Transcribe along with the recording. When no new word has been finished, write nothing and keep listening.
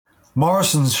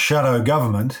Morrison's shadow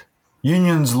government,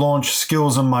 unions launch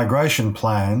skills and migration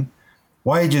plan,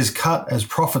 wages cut as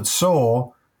profits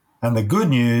soar, and the good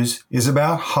news is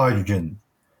about hydrogen.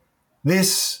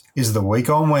 This is the Week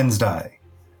on Wednesday.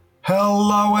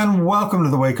 Hello and welcome to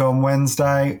the Week on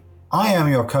Wednesday. I am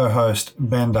your co-host,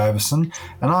 Ben Davison,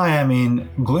 and I am in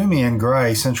gloomy and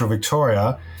grey central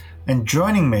Victoria. And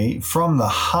joining me from the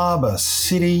harbour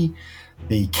city,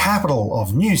 the capital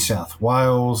of New South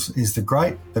Wales, is the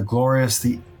great, the glorious,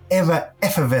 the ever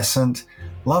effervescent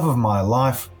love of my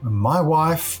life, my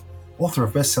wife, author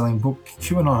of best-selling book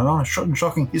QAnon and On, a short and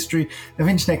shocking history of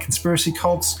internet conspiracy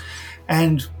cults,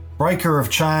 and breaker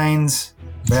of chains,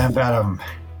 Van Badham.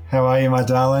 How are you, my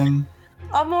darling?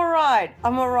 I'm all right.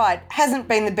 Hasn't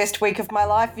been the best week of my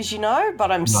life, as you know,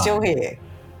 but I'm still here.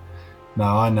 No,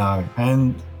 I know.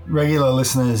 And regular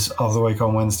listeners of the Week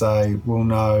on Wednesday will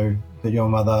know that your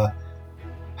mother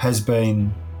has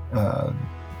been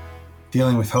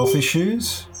dealing with health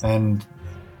issues, and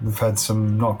we've had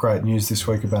some not great news this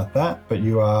week about that, but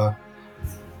you are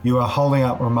holding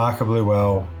up remarkably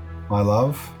well, my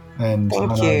love, and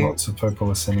Thank I know you. lots of people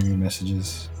are sending you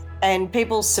messages. And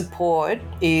people's support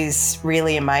is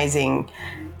really amazing.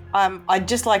 I'd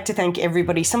just like to thank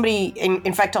everybody. Somebody,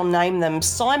 in fact, I'll name them,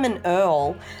 Simon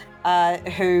Earle,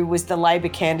 who was the Labor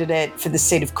candidate for the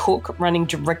seat of Cook, running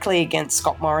directly against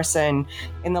Scott Morrison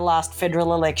in the last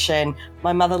federal election.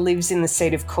 My mother lives in the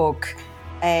seat of Cook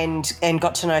and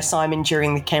got to know Simon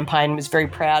during the campaign, was very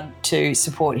proud to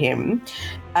support him.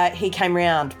 He came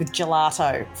round with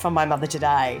gelato for my mother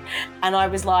today. And I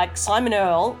was like, Simon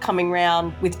Earle coming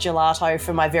round with gelato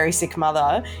for my very sick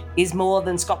mother is more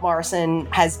than Scott Morrison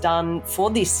has done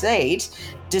for this seat,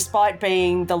 despite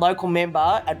being the local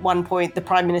member, at one point the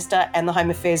Prime Minister and the Home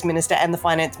Affairs Minister and the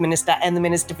Finance Minister and the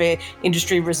Minister for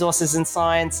Industry, Resources and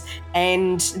Science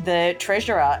and the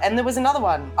Treasurer. And there was another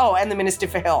one. Oh, and the Minister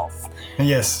for Health.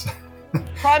 Yes.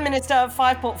 Prime Minister,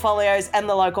 5 portfolios and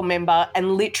the local member,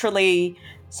 and literally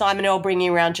Simon Earle bringing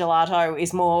around gelato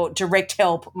is more direct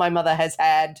help my mother has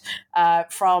had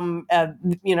from,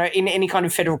 in any kind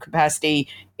of federal capacity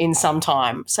in some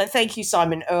time. So thank you,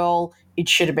 Simon Earle. It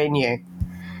should have been you.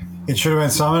 It should have been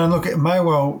Simon, and look, it may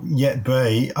well yet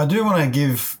be. I do want to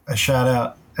give a shout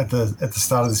out at the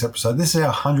start of this episode. This is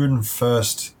our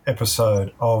 101st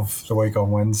episode of the Week on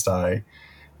Wednesday,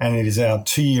 and it is our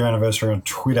 2-year anniversary on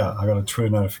Twitter. I got a Twitter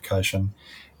notification,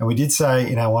 and we did say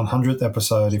in our 100th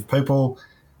episode, if people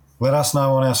let us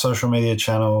know on our social media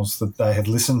channels that they had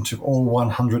listened to all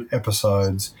 100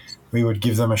 episodes, we would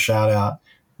give them a shout out.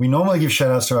 We normally give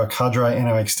shout outs to our cadre and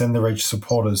our Extend the Reach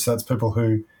supporters. So that's people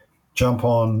who jump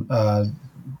on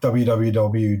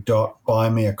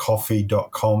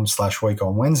www.buymeacoffee.com/Week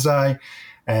on Wednesday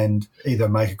and either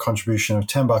make a contribution of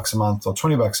 $10 a month or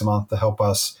 $20 a month to help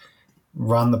us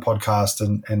run the podcast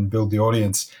and build the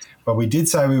audience. But we did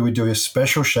say we would do a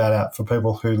special shout out for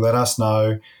people who let us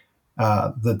know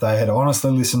that they had honestly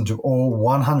listened to all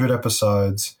 100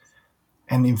 episodes.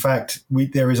 And in fact,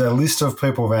 there is a list of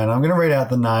people, Van. I'm going to read out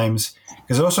the names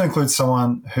because it also includes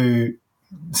someone who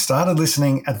started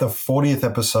listening at the 40th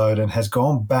episode and has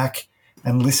gone back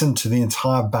and listened to the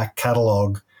entire back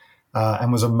catalogue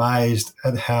and was amazed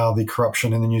at how the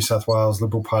corruption in the New South Wales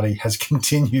Liberal Party has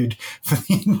continued for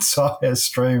the entire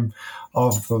stream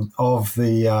of the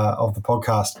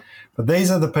podcast. But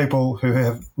these are the people who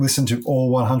have listened to all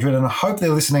 100, and I hope they're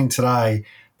listening today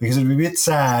because it would be a bit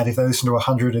sad if they listened to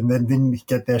 100 and then didn't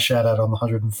get their shout out on the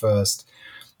 101st.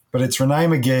 But it's Renee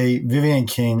McGee, Vivian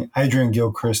King, Adrian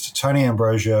Gilchrist, Tony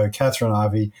Ambrosio, Catherine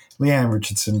Ivey, Leanne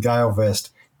Richardson, Gail Vest,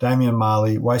 Damien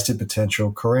Marley, Wasted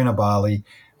Potential, Karina Barley,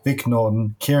 Vic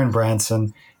Norton, Kieran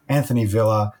Branson, Anthony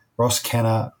Villa, Ross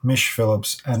Kenner, Mish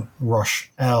Phillips, and Rosh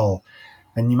L.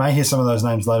 And you may hear some of those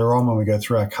names later on when we go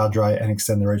through our cadre and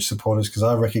Extend the Reach supporters, because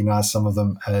I recognise some of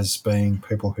them as being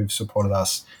people who've supported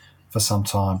us for some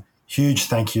time. Huge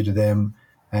thank you to them,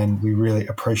 and we really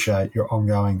appreciate your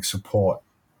ongoing support.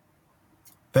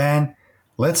 Van,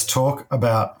 let's talk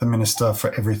about the Minister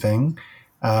for Everything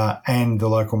and the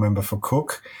local member for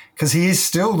Cook, because he is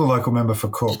still the local member for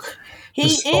Cook. He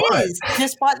is,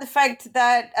 despite the fact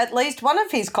that at least one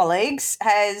of his colleagues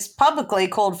has publicly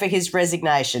called for his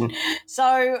resignation.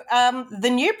 So the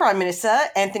new Prime Minister,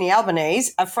 Anthony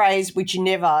Albanese, a phrase which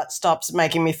never stops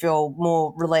making me feel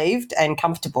more relieved and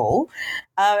comfortable,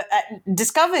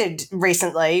 discovered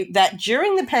recently that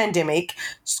during the pandemic,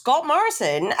 Scott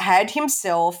Morrison had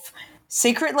himself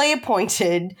secretly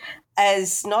appointed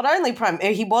as not only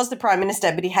he was the Prime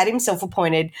Minister, but he had himself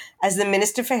appointed as the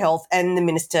Minister for Health and the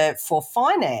Minister for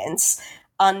Finance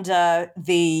during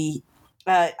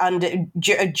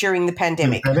the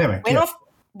pandemic.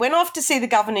 went off to see the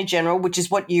Governor-General, which is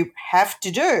what you have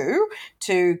to do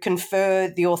to confer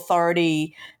the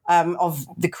authority of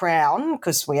the Crown,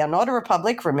 because we are not a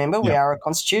republic, remember, we are a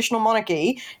constitutional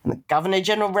monarchy, and the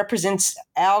Governor-General represents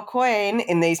our Queen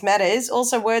in these matters,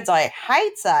 also words I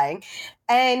hate saying,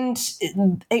 and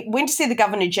he went to see the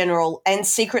Governor-General and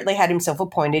secretly had himself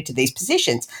appointed to these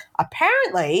positions.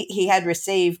 Apparently, he had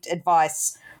received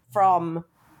advice from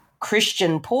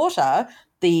Christian Porter,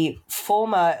 the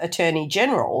former Attorney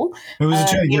General. Who was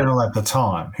Attorney General at the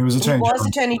time. He was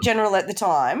Attorney General at the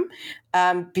time,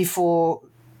 before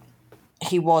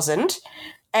he wasn't.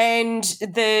 And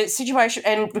the situation,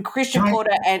 and Christian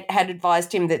Porter had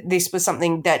advised him that this was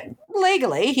something that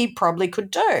legally he probably could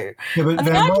do. Yeah, but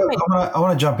Van, I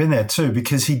want to jump in there too,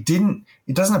 because it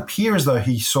doesn't appear as though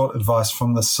he sought advice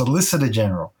from the Solicitor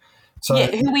General. So,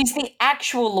 who is the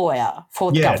actual lawyer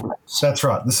for the government. That's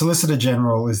right. The Solicitor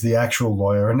General is the actual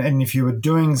lawyer. And if you were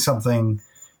doing something,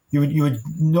 you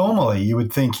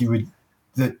would think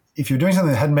that if you were doing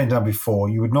something that hadn't been done before,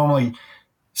 you would normally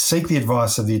seek the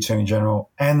advice of the Attorney General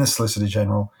and the Solicitor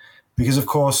General, because, of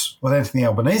course, what Anthony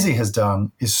Albanese has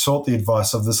done is sought the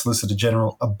advice of the Solicitor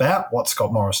General about what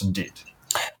Scott Morrison did.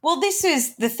 Well, this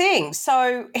is the thing.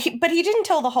 So, but he didn't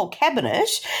tell the whole cabinet,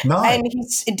 and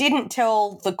he didn't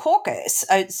tell the caucus.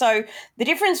 So, the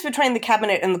difference between the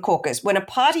cabinet and the caucus: when a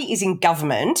party is in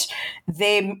government,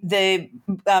 the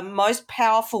most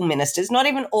powerful ministers—not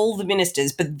even all the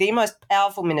ministers, but the most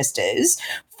powerful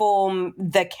ministers—form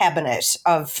the cabinet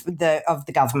of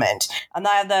the government, and they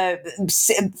are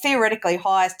the theoretically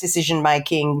highest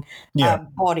decision-making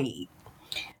body.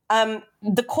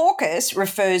 The caucus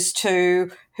refers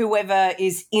to whoever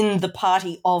is in the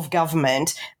party of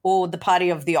government or the party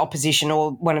of the opposition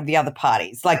or one of the other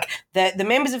parties. Like the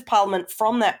members of parliament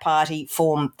from that party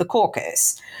form the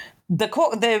caucus.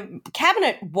 The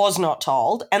cabinet was not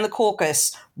told, and the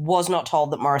caucus was not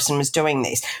told that Morrison was doing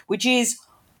this, which is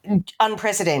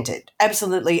unprecedented,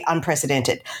 absolutely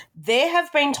unprecedented. There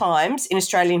have been times in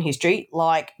Australian history,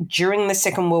 like during the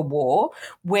Second World War,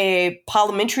 where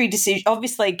parliamentary decisions,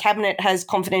 obviously cabinet has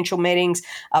confidential meetings,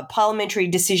 parliamentary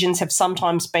decisions have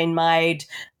sometimes been made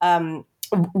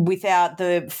without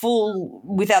the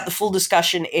full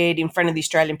discussion aired in front of the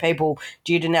Australian people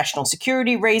due to national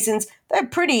security reasons. They're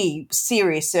pretty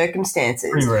serious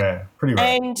circumstances. Pretty rare.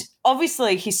 And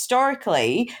obviously,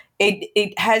 historically,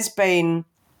 it has been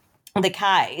the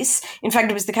case. In fact,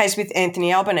 it was the case with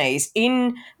Anthony Albanese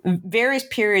in various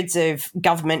periods of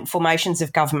government, formations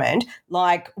of government,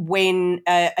 like when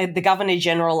the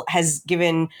Governor-General has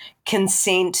given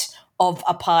consent of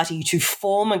a party to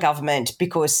form a government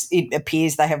because it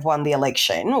appears they have won the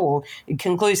election, or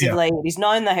conclusively it is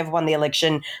known they have won the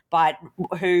election, but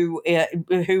who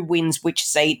wins which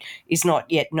seat is not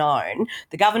yet known.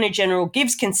 The Governor-General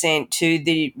gives consent to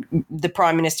the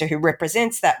Prime Minister who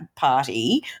represents that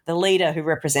party, the leader who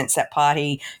represents that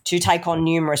party, to take on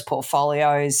numerous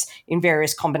portfolios in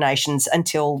various combinations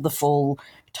until the full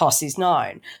toss is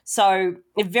known. So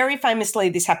very famously,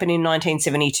 this happened in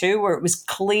 1972, where it was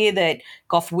clear that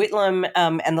Gough Whitlam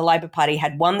and the Labor Party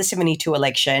had won the 72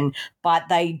 election, but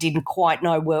they didn't quite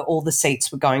know where all the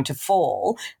seats were going to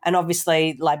fall. And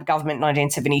obviously, Labor government in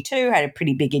 1972 had a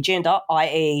pretty big agenda,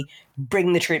 i.e.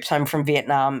 bring the troops home from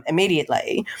Vietnam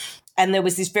immediately. And there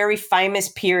was this very famous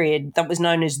period that was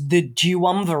known as the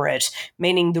duumvirate,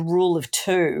 meaning the rule of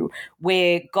two,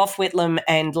 where Gough Whitlam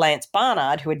and Lance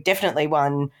Barnard, who had definitely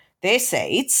won their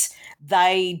seats,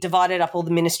 they divided up all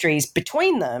the ministries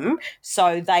between them,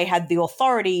 so they had the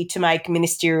authority to make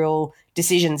ministerial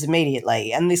decisions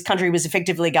immediately. And this country was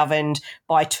effectively governed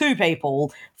by two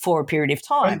people for a period of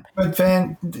time. But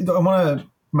Van, I want to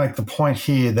make the point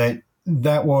here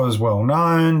that was well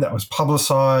known, that was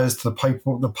publicised, the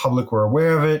public were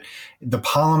aware of it, the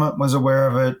Parliament was aware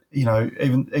of it,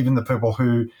 even the people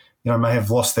who, may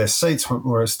have lost their seats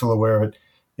were still aware of it.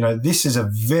 This is a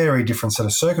very different set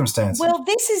of circumstances. Well,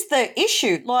 this is the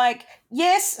issue. Like,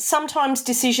 yes, sometimes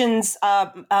decisions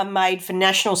are made for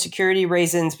national security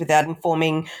reasons without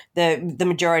informing the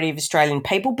majority of Australian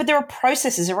people, but there are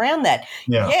processes around that.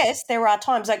 Yeah. Yes, there are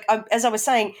times, like as I was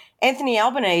saying, Anthony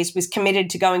Albanese was committed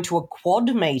to going to a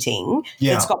Quad meeting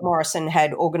that Scott Morrison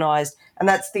had organised, and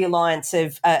that's the alliance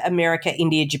of America,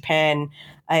 India, Japan,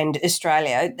 and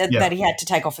Australia that he had to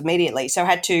take off immediately. So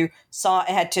had to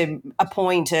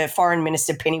appoint a Foreign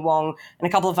Minister, Penny Wong, and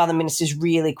a couple of other ministers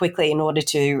really quickly in order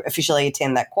to officially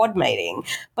attend that Quad meeting.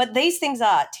 But these things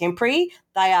are temporary.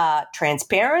 They are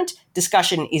transparent.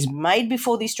 Discussion is made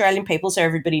before the Australian people so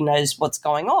everybody knows what's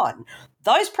going on.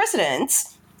 Those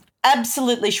precedents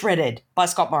absolutely shredded by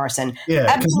Scott Morrison. Yeah,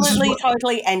 absolutely,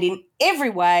 totally, and in every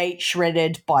way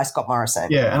shredded by Scott Morrison.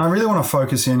 Yeah, and I really want to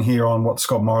focus in here on what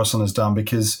Scott Morrison has done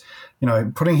because,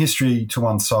 putting history to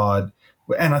one side,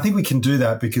 and I think we can do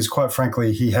that because, quite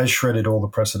frankly, he has shredded all the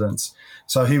precedents.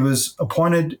 So he was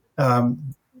appointed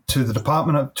to the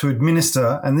Department to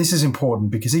administer, and this is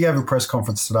important because he gave a press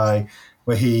conference today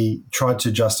where he tried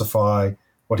to justify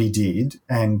what he did,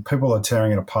 and people are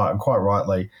tearing it apart, and quite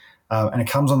rightly. And it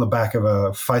comes on the back of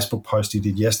a Facebook post he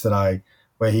did yesterday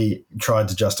where he tried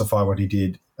to justify what he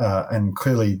did, and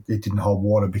clearly it didn't hold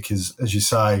water because, as you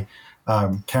say,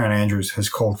 Karen Andrews has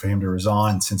called for him to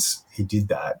resign since he did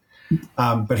that.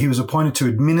 But he was appointed to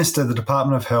administer the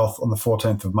Department of Health on the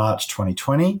 14th of March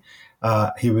 2020.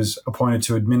 He was appointed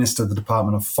to administer the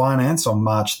Department of Finance on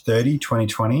March 30,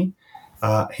 2020.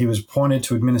 He was appointed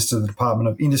to administer the Department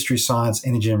of Industry, Science,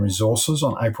 Energy and Resources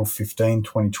on April 15,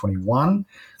 2021.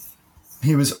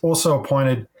 He was also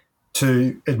appointed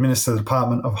to administer the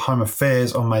Department of Home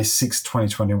Affairs on May 6,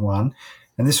 2021.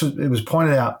 And it was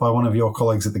pointed out by one of your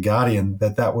colleagues at The Guardian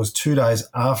that was 2 days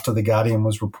after The Guardian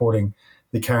was reporting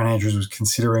that Karen Andrews was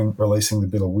considering releasing the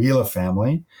Biller-Wheeler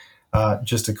family.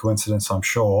 Just a coincidence, I'm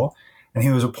sure. And he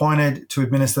was appointed to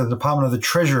administer the Department of the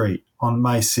Treasury on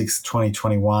May 6,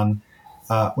 2021,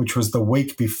 which was the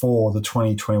week before the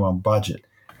 2021 budget.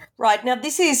 Right. Now,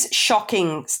 this is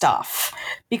shocking stuff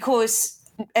because,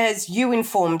 as you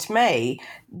informed me,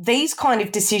 these kind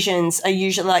of decisions are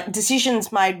usually like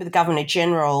decisions made with the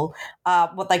Governor-General,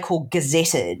 what they call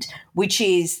gazetted, which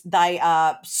is they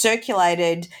are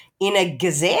circulated in a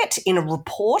gazette, in a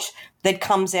report that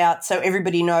comes out so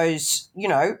everybody knows,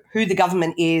 who the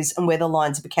government is and where the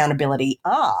lines of accountability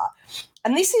are.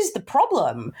 And this is the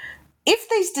problem. If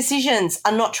these decisions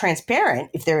are not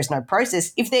transparent, if there is no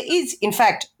process, if there is, in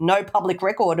fact, no public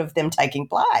record of them taking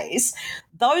place,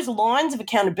 those lines of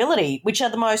accountability, which are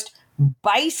the most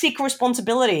basic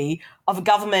responsibility of a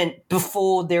government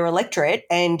before their electorate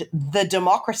and the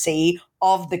democracy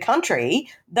of the country,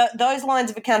 those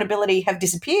lines of accountability have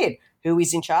disappeared. Who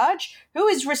is in charge? Who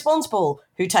is responsible?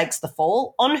 Who takes the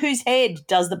fall? On whose head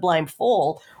does the blame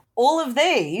fall? All of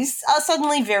these are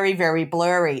suddenly very, very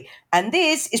blurry. And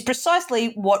this is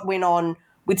precisely what went on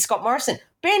with Scott Morrison.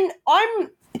 Ben,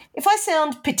 if I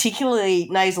sound particularly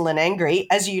nasal and angry,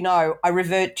 as you know, I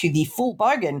revert to the full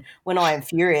bogan when I am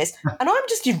furious, and I'm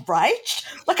just enraged.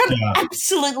 I'm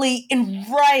absolutely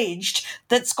enraged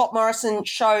that Scott Morrison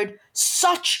showed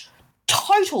such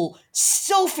total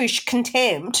selfish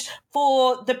contempt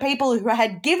for the people who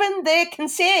had given their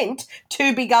consent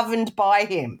to be governed by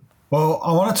him. Well,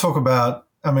 I want to talk about,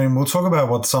 we'll talk about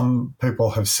what some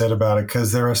people have said about it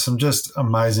because there are some just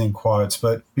amazing quotes.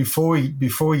 But before we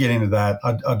get into that,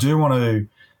 I do want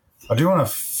to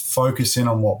focus in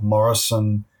on what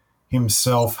Morrison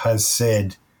himself has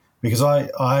said because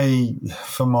I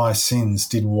for my sins,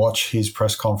 did watch his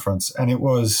press conference and it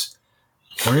was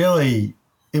really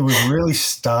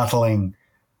startling.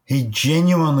 He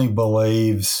genuinely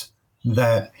believes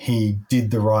that he did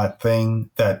the right thing,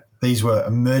 that these were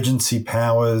emergency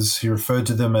powers. He referred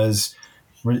to them as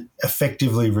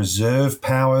effectively reserve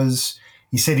powers.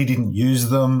 He said he didn't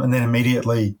use them and then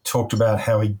immediately talked about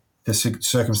how the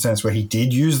circumstance where he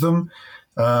did use them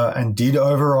and did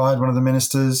override one of the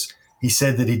ministers. He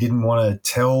said that he didn't want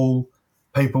to tell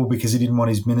people because he didn't want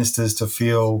his ministers to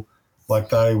feel like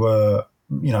they were,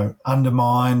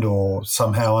 undermined or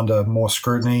somehow under more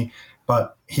scrutiny.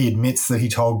 But he admits that he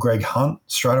told Greg Hunt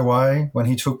straight away when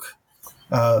he took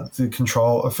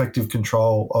effective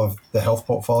control of the health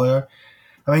portfolio.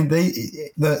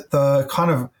 The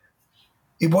kind of,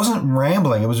 it wasn't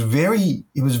rambling. It was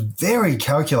very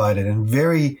calculated and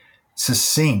very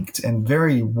succinct and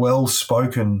very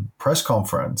well-spoken press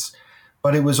conference,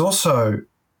 but it was also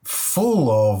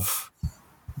full of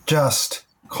just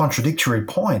contradictory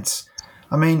points.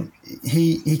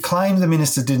 He claimed the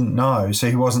minister didn't know, so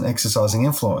he wasn't exercising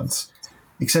influence,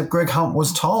 except Greg Hunt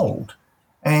was told.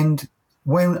 And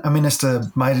when a minister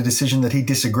made a decision that he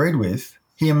disagreed with,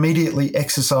 he immediately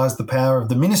exercised the power of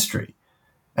the ministry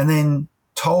and then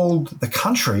told the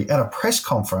country at a press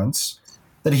conference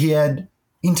that he had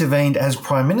intervened as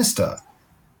Prime Minister.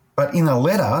 But in a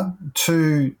letter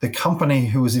to the company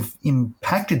who was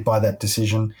impacted by that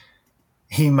decision,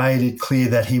 he made it clear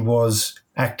that he was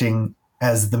acting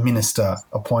as the minister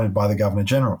appointed by the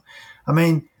Governor-General.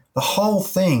 The whole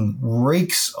thing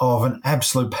reeks of an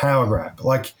absolute power grab.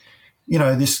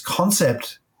 This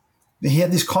concept, he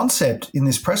had this concept in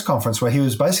this press conference where he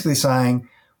was basically saying,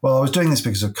 well, I was doing this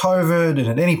because of COVID and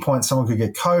at any point someone could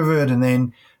get COVID and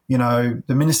then,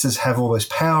 the ministers have all this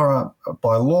power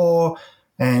by law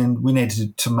and we need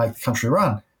to make the country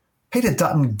run. Peter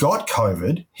Dutton got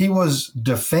COVID. He was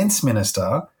defence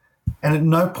minister, and at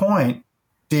no point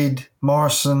did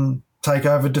Morrison take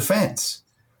over defence.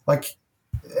 Like,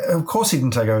 of course he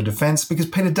didn't take over defence because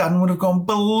Peter Dutton would have gone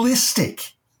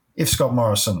ballistic if Scott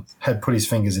Morrison had put his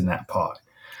fingers in that pie.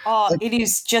 Oh, it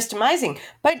is just amazing.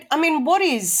 But, I mean, what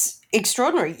is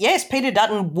extraordinary? Yes, Peter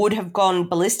Dutton would have gone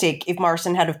ballistic if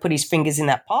Morrison had have put his fingers in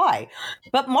that pie.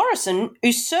 But Morrison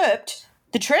usurped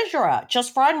the Treasurer,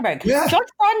 Josh Frydenberg. Yeah. Josh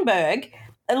Frydenberg,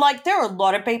 like, there are a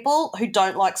lot of people who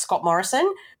don't like Scott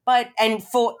Morrison, and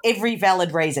for every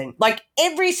valid reason. Like,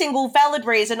 every single valid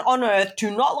reason on earth to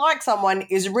not like someone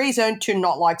is a reason to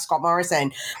not like Scott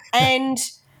Morrison. And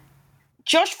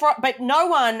but no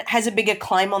one has a bigger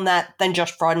claim on that than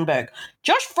Josh Frydenberg.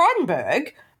 Josh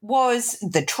Frydenberg was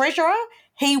the Treasurer.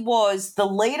 He was the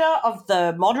leader of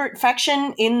the moderate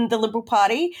faction in the Liberal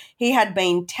Party. He had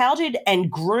been touted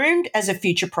and groomed as a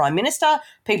future Prime Minister.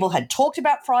 People had talked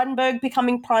about Frydenberg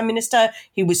becoming Prime Minister.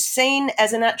 He was seen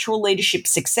as a natural leadership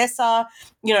successor.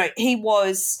 You know, he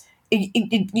was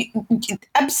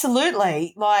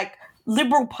absolutely like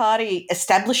Liberal Party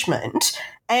establishment.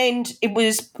 And it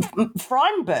was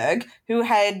Frydenberg who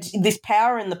had this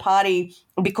power in the party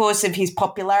because of his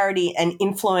popularity and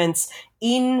influence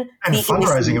in and the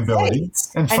fundraising ability.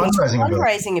 And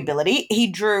fundraising ability. He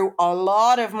drew a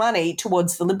lot of money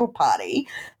towards the Liberal Party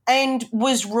and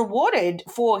was rewarded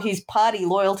for his party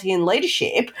loyalty and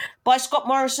leadership by Scott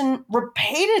Morrison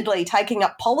repeatedly taking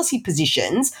up policy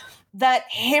positions that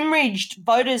hemorrhaged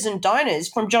voters and donors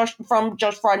from Josh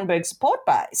Frydenberg's support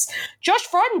base. Josh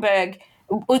Frydenberg,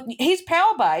 his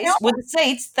power base were the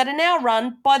seats that are now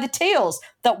run by the Teals,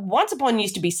 that once upon a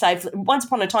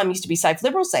time used to be safe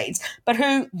Liberal seats, but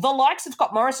who the likes of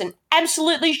Scott Morrison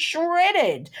absolutely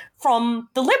shredded from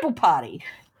the Liberal Party.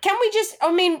 Can we just,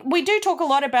 I mean, we do talk a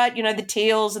lot about, you know, the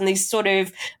Teals and these sort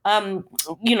of,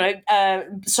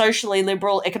 socially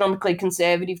liberal, economically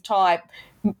conservative type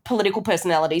political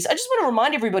personalities. I just want to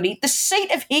remind everybody the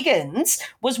seat of Higgins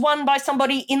was won by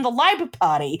somebody in the Labor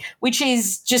Party, which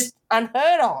is just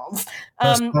unheard of.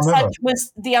 Such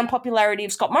was the unpopularity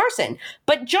of Scott Morrison.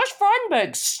 But Josh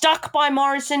Frydenberg stuck by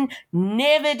Morrison,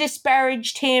 never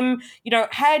disparaged him, you know,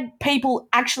 had people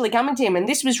actually coming to him, and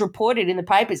this was reported in the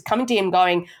papers, coming to him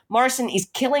going, Morrison is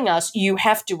killing us, you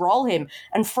have to roll him.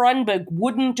 And Frydenberg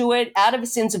wouldn't do it out of a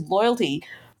sense of loyalty.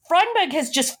 Frydenberg has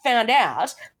just found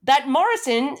out that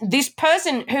Morrison, this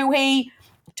person who he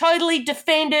totally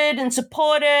defended and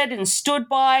supported and stood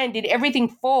by and did everything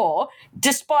for,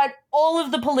 despite all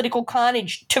of the political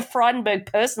carnage to Frydenberg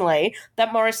personally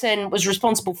that Morrison was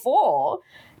responsible for,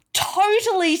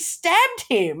 totally stabbed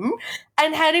him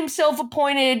and had himself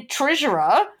appointed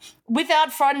treasurer without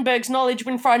Frydenberg's knowledge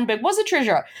when Frydenberg was a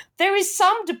treasurer. There is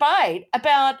some debate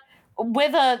about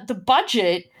whether the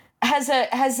budget has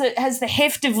the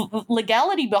heft of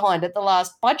legality behind it, the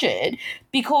last budget,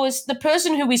 because the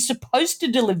person who is supposed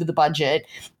to deliver the budget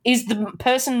is the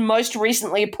person most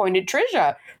recently appointed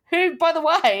treasurer, who, by the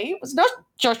way, was not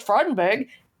Josh Frydenberg,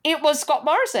 it was Scott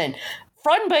Morrison.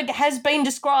 Frydenberg has been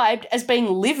described as being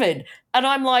livid, and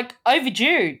I'm like,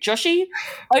 overdue, Joshy,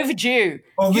 overdue.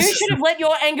 Well, you should have let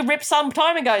your anger rip some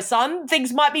time ago, son.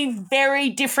 Things might be very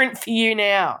different for you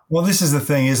now. Well, this is the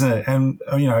thing, isn't it? And,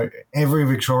 you know, every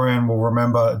Victorian will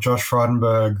remember Josh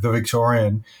Frydenberg, the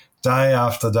Victorian, day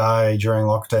after day during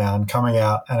lockdown, coming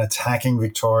out and attacking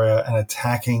Victoria and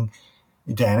attacking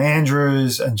Dan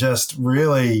Andrews and just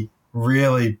really,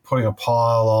 really putting a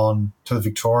pile on to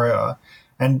Victoria.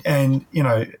 And you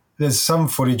know, there's some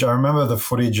footage. I remember the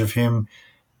footage of him,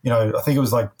 you know, I think it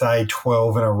was like day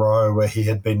 12 in a row where he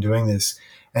had been doing this.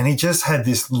 And he just had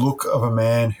this look of a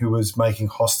man who was making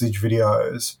hostage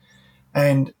videos.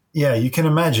 And, yeah, you can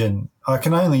imagine, I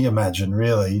can only imagine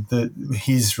really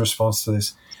his response to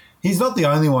this. He's not the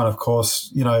only one, of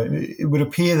course. You know, it would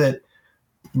appear that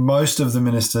most of the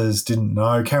ministers didn't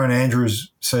know. Karen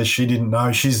Andrews says she didn't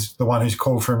know. She's the one who's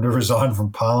called for him to resign from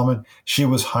Parliament. She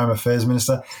was Home Affairs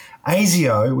Minister.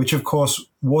 ASIO, which of course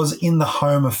was in the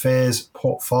Home Affairs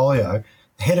portfolio,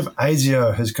 the head of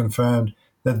ASIO has confirmed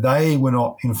that they were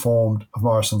not informed of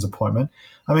Morrison's appointment.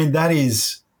 I mean, that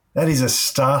is a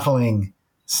startling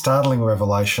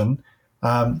revelation.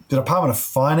 The Department of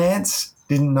Finance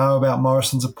didn't know about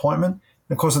Morrison's appointment.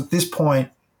 And of course, at this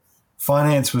point,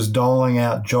 Finance was doling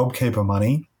out JobKeeper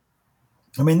money.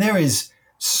 I mean, there is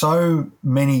so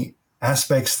many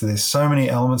aspects to this, so many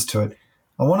elements to it.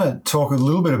 I want to talk a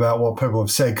little bit about what people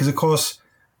have said because, of course,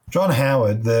 John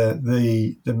Howard,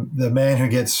 the man who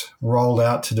gets rolled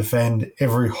out to defend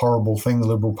every horrible thing the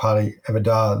Liberal Party ever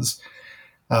does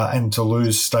and to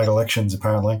lose state elections,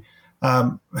 apparently,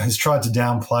 has tried to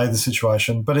downplay the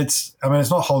situation, but it's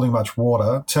not holding much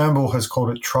water. Turnbull has called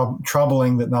it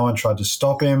troubling that no one tried to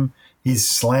stop him. He's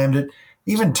slammed it.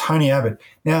 Even Tony Abbott.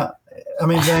 Now,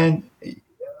 Van,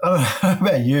 I don't know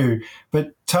about you,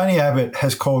 but Tony Abbott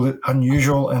has called it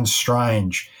unusual and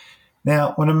strange.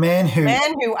 Now, when a man who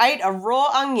ate a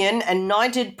raw onion and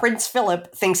knighted Prince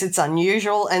Philip thinks it's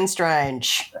unusual and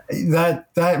strange. That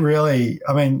really,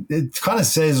 it kind of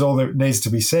says all that needs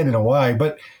to be said in a way,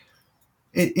 but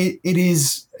it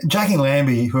is Jackie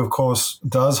Lambie, who of course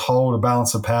does hold a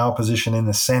balance of power position in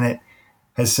the Senate,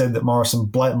 has said that Morrison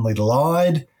blatantly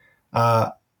lied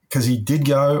because he did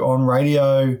go on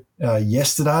radio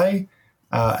yesterday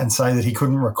and say that he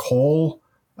couldn't recall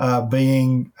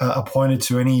being appointed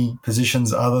to any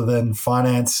positions other than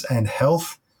finance and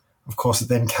health. Of course, it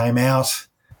then came out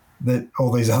that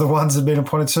all these other ones had been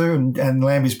appointed to, and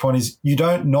Lambie's point is you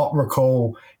don't not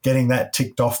recall getting that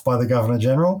ticked off by the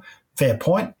Governor-General. Fair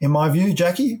point, in my view,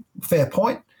 Jackie. Fair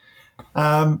point.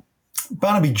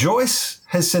 Barnaby Joyce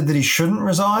has said that he shouldn't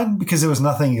resign because there was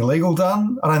nothing illegal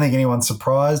done. I don't think anyone's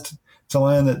surprised to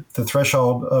learn that the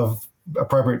threshold of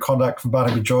appropriate conduct for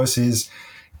Barnaby Joyce is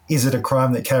it a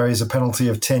crime that carries a penalty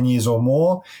of 10 years or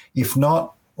more? If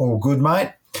not, all good,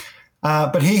 mate.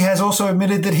 But he has also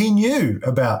admitted that he knew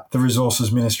about the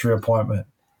Resources Ministry appointment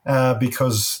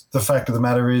because the fact of the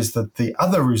matter is that the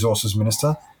other Resources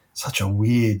Minister, such a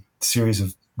weird series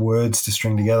of words to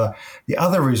string together, the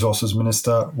other Resources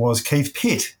Minister was Keith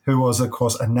Pitt, who was, of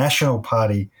course, a National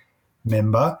Party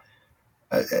member.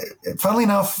 Funnily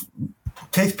enough,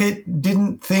 Keith Pitt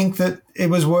didn't think that it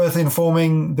was worth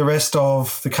informing the rest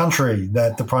of the country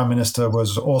that the Prime Minister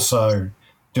was also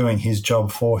doing his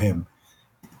job for him.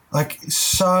 Like,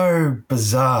 so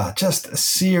bizarre, just a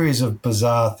series of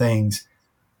bizarre things.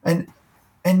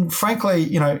 And frankly,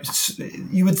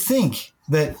 you would think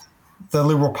that the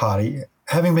Liberal Party,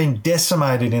 having been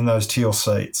decimated in those teal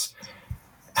seats,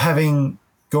 having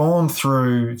gone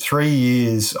through 3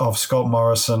 years of Scott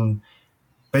Morrison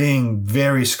being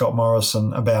very Scott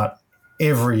Morrison about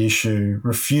every issue,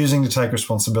 refusing to take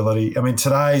responsibility.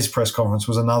 Today's press conference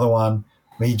was another one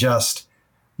where he just,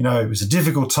 it was a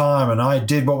difficult time and I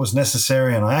did what was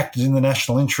necessary and I acted in the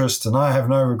national interest and I have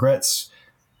no regrets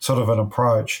sort of an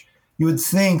approach. You would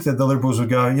think that the Liberals would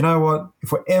go, you know what,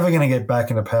 if we're ever going to get back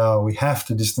into power, we have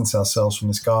to distance ourselves from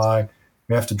this guy.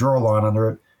 We have to draw a line under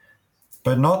it.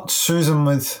 But not Susan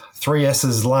with 3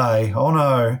 S's lay. Oh,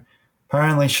 no.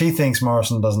 Apparently she thinks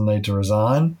Morrison doesn't need to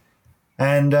resign.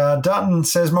 And Dutton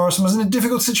says Morrison was in a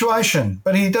difficult situation,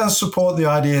 but he does support the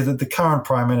idea that the current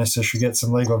Prime Minister should get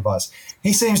some legal advice.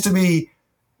 He seems to be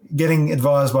getting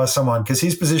advised by someone because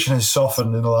his position has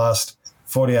softened in the last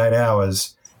 48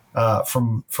 hours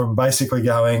from basically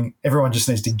going, everyone just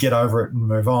needs to get over it and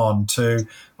move on, to,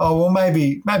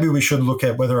 maybe we should look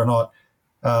at whether or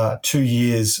not 2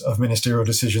 years of ministerial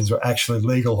decisions were actually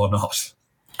legal or not.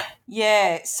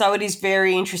 Yeah, so it is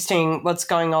very interesting what's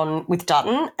going on with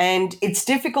Dutton, and it's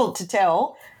difficult to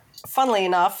tell. Funnily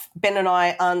enough, Ben and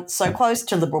I aren't so close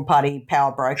to Liberal Party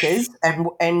power brokers,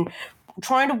 and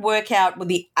trying to work out what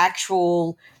the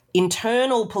actual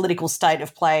internal political state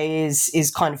of play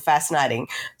is kind of fascinating.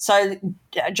 So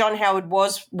John Howard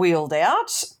was wheeled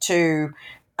out to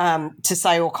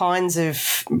say all kinds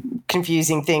of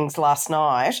confusing things last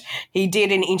night. He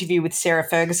did an interview with Sarah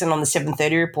Ferguson on the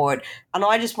 7:30 Report, and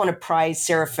I just want to praise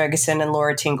Sarah Ferguson and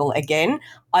Laura Tingle again.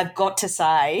 I've got to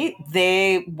say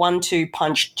their 1-2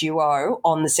 punch duo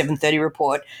on the 7:30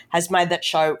 Report has made that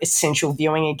show essential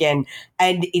viewing again,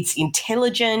 and it's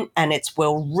intelligent and it's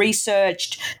well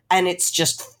researched and it's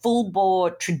just full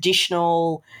bore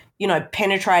traditional,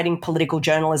 penetrating political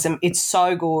journalism. It's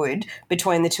so good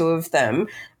between the two of them.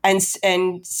 And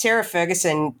Sarah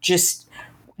Ferguson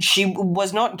she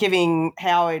was not giving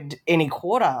Howard any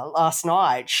quarter last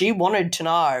night. She wanted to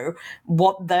know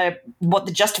what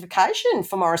the justification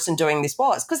for Morrison doing this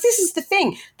was, because this is the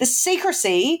thing. The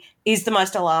secrecy is the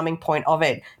most alarming point of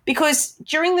it, because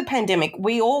during the pandemic,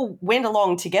 we all went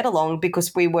along to get along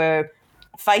because we were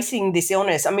facing this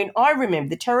illness. I remember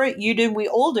the terror, you do, we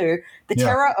all do, the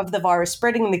terror of the virus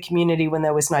spreading in the community when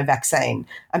there was no vaccine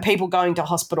and people going to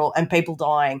hospital and people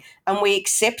dying. And we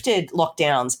accepted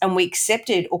lockdowns and we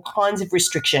accepted all kinds of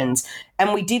restrictions.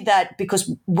 And we did that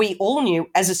because we all knew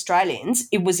as Australians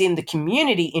it was in the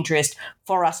community interest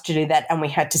for us to do that, and we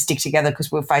had to stick together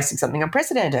because we were facing something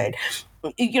unprecedented.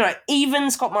 Even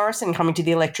Scott Morrison coming to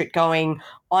the electorate going,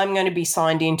 I'm going to be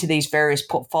signed into these various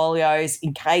portfolios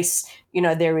in case,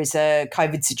 there is a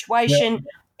COVID situation.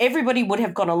 everybody would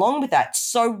have gone along with that.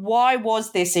 So why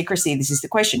was there secrecy? This is the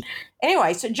question.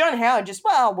 Anyway, so John Howard just,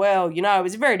 well, you know, it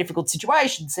was a very difficult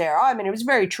situation, Sarah. I mean, it was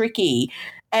very tricky.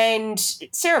 And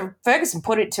Sarah Ferguson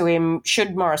put it to him,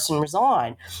 should Morrison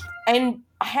resign? And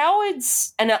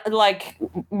Howard's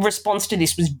response to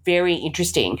this was very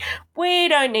interesting. We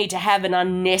don't need to have an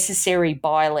unnecessary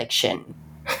by-election.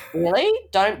 Really?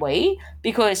 Don't we?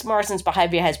 Because Morrison's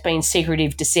behaviour has been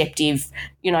secretive, deceptive,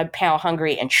 you know,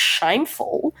 power-hungry and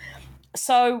shameful.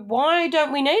 So why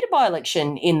don't we need a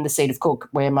by-election in the seat of Cook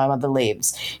where my mother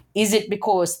lives? Is it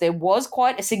because there was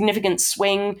quite a significant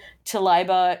swing to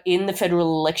Labor in the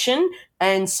federal election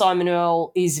and Simon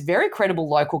Earl is a very credible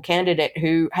local candidate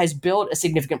who has built a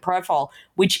significant profile,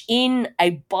 which in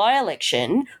a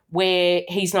by-election where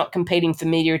he's not competing for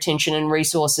media attention and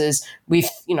resources with,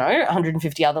 you know,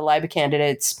 150 other Labor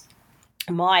candidates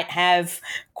might have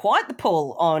quite the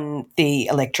pull on the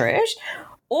electorate?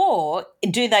 Or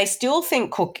do they still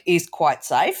think Cook is quite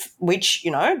safe, which, you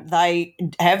know, they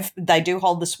do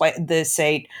hold the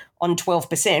seat on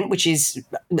 12%, which is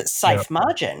a safe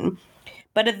margin.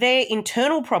 But are their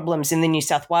internal problems in the New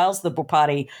South Wales Liberal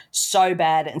Party so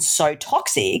bad and so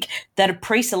toxic that a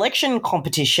pre-selection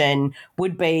competition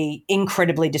would be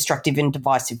incredibly destructive and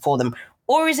divisive for them?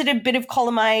 Or is it a bit of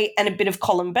column A and a bit of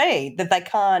column B that they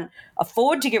can't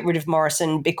afford to get rid of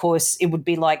Morrison because it would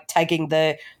be like taking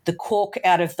the cork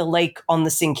out of the leak on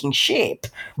the sinking ship?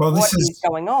 Well, what is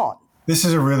going on? This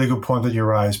is a really good point that you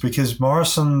raised, because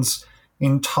Morrison's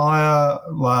entire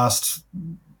last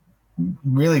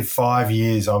really 5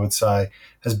 years, I would say,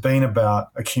 has been about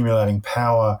accumulating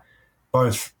power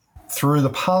both through the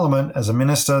parliament as a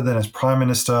minister, then as prime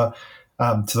minister,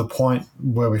 to the point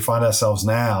where we find ourselves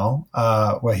now,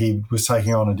 where he was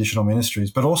taking on additional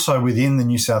ministries, but also within the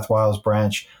New South Wales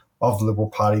branch of the Liberal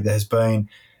Party. There has been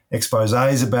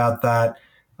exposés about that.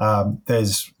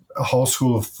 There's a whole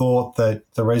school of thought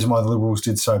that the reason why the Liberals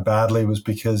did so badly was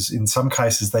because in some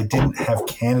cases they didn't have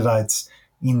candidates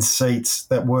in seats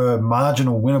that were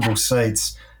marginal winnable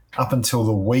seats up until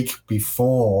the week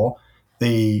before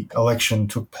the election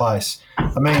took place.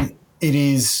 I mean, it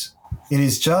is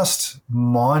just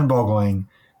mind-boggling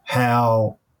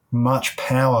how much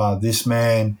power this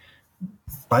man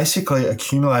basically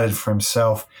accumulated for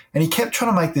himself. And he kept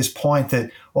trying to make this point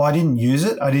that, I didn't use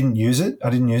it,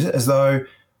 as though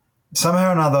somehow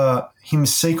or another him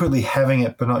secretly having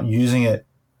it but not using it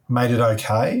made it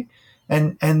okay.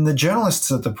 And the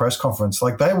journalists at the press conference,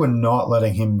 they were not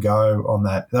letting him go on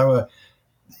that.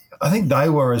 I think they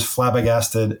were as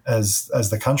flabbergasted as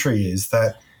the country is,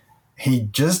 that he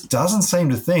just doesn't seem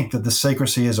to think that the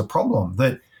secrecy is a problem,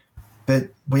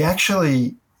 that we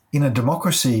actually, in a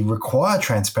democracy, require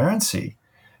transparency.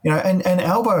 You know, and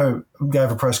Albo gave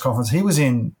a press conference. He was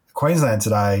in Queensland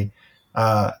today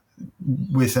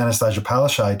with Anastasia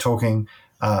Palaszczuk talking,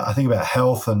 I think, about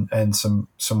health and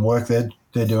some work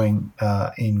they're doing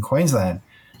in Queensland.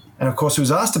 And, of course, he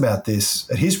was asked about this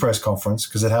at his press conference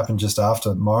because it happened just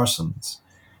after Morrison's.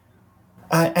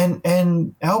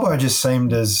 And Albo just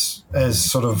seemed as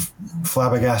sort of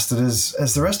flabbergasted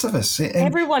as the rest of us. And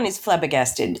everyone is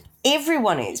flabbergasted.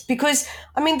 Everyone is. Because,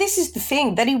 I mean, this is the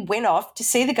thing, that he went off to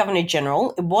see the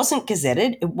Governor-General. It wasn't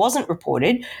gazetted. It wasn't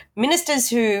reported. Ministers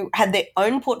who had their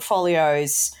own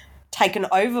portfolios taken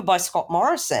over by Scott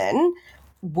Morrison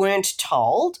weren't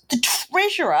told. The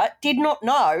Treasurer did not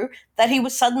know that he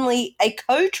was suddenly a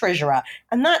co-treasurer,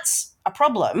 and that's a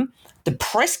problem. The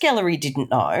press gallery didn't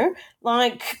know.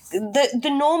 The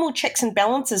normal checks and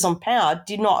balances on power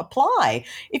did not apply.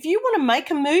 If you want to make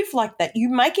a move like that, you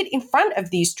make it in front of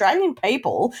the Australian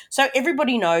people so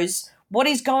everybody knows what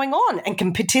is going on and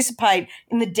can participate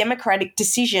in the democratic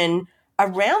decision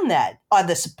around that,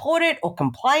 either support it or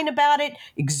complain about it,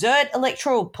 exert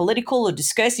electoral, political or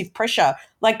discursive pressure.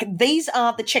 These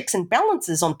are the checks and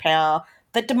balances on power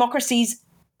that democracies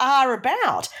are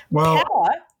about. Well, power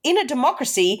in a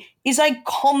democracy is a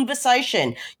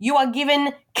conversation. You are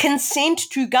given consent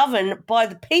to govern by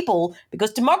the people,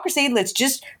 because democracy, let's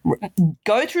just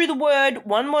go through the word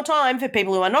one more time for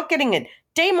people who are not getting it.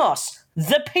 Demos,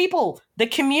 the people, the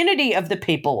community of the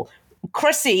people.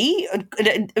 Cracy,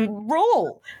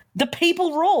 rule. The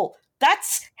people rule.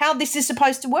 That's how this is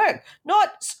supposed to work.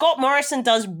 Not Scott Morrison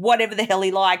does whatever the hell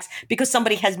he likes because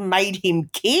somebody has made him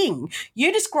king.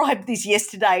 You described this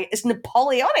yesterday as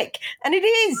Napoleonic, and it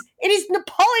is. It is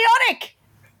Napoleonic.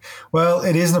 Well,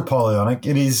 it is Napoleonic.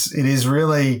 It is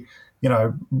really,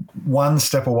 one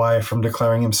step away from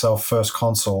declaring himself first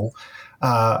consul.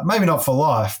 Maybe not for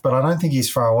life, but I don't think he's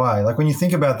far away. When you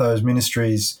think about those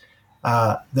ministries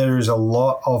there is a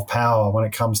lot of power when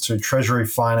it comes to Treasury,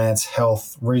 finance,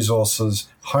 health, resources,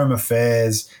 home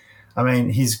affairs. I mean,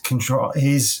 his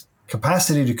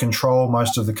capacity to control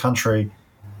most of the country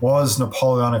was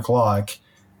Napoleonic-like.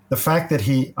 The fact that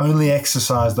he only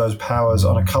exercised those powers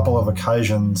on a couple of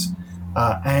occasions,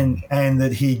 and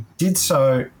that he did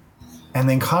so and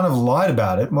then kind of lied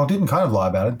about it. Well, didn't kind of lie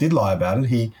about it, did lie about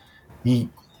it.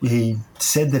 He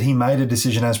said that he made a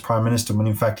decision as Prime Minister when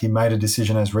in fact he made a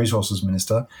decision as Resources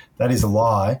Minister. That is a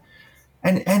lie.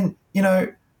 And you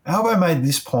know, Albo made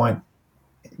this point.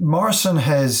 Morrison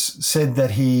has said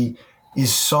that he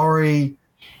is sorry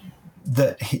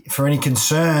for any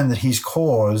concern that he's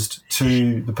caused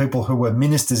to the people who were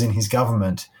ministers in his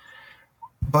government.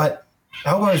 But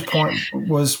Albo's point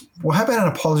was, well, how about an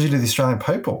apology to the Australian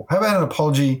people? How about an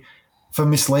apology for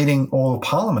misleading all of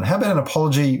Parliament? How about an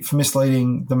apology for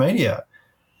misleading the media?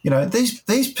 You know, this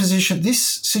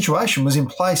situation was in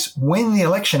place when the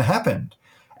election happened.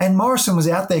 And Morrison was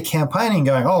out there campaigning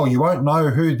going, oh, you won't know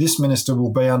who this minister will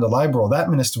be under Labor or that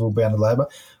minister will be under Labor,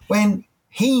 when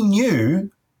he knew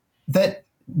that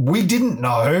we didn't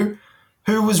know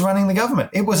who was running the government.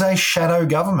 It was a shadow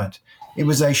government. It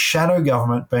was a shadow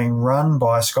government being run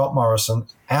by Scott Morrison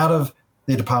out of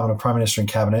the Department of Prime Minister and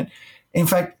Cabinet. In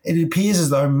fact, it appears as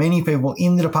though many people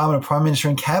in the Department of Prime Minister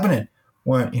and Cabinet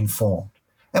weren't informed.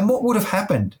 And what would have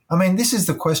happened? I mean, this is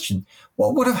the question.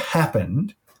 What would have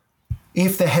happened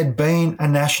if there had been a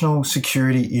national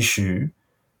security issue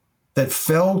that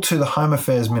fell to the Home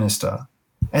Affairs Minister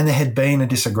and there had been a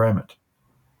disagreement?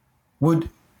 Would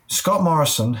Scott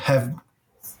Morrison have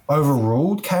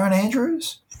overruled Karen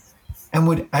Andrews? And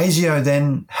would ASIO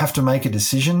then have to make a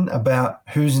decision about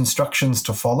whose instructions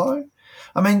to follow?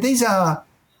 I mean, these are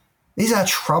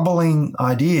troubling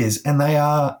ideas, and they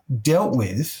are dealt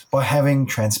with by having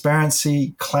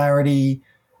transparency, clarity,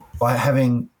 by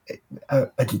having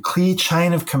a clear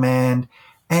chain of command.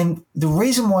 And the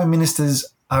reason why ministers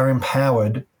are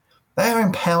empowered, they are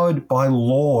empowered by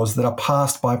laws that are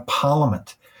passed by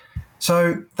Parliament.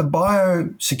 So the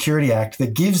Biosecurity Act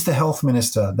that gives the Health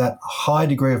Minister that high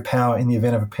degree of power in the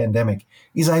event of a pandemic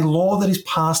is a law that is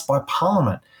passed by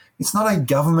Parliament. It's not a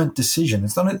government decision.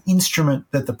 It's not an instrument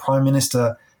that the Prime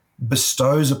Minister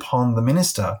bestows upon the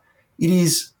minister. It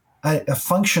is a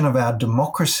function of our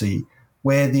democracy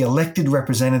where the elected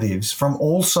representatives from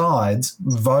all sides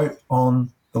vote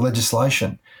on the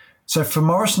legislation. So for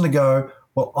Morrison to go,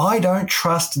 well, I don't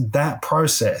trust that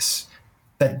process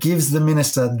that gives the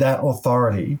minister that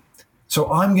authority,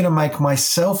 so I'm going to make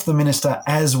myself the minister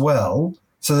as well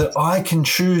so that I can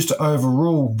choose to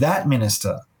overrule that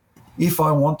minister if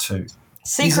I want to.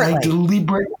 Secretly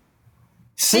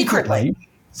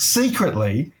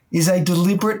is a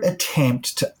deliberate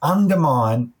attempt to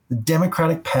undermine the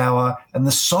democratic power and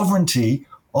the sovereignty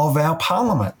of our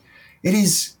Parliament. It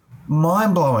is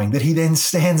mind-blowing that he then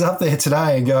stands up there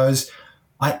today and goes,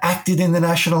 I acted in the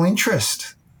national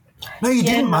interest. No, you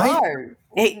didn't, mate.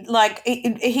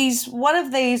 He's one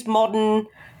of these modern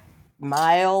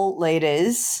male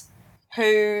leaders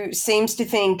who seems to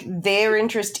think their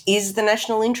interest is the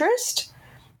national interest.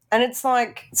 And it's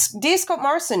like, dear Scott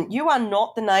Morrison, you are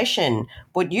not the nation.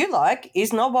 What you like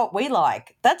is not what we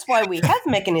like. That's why we have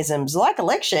mechanisms like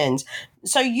elections,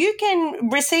 so you can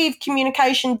receive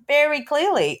communication very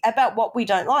clearly about what we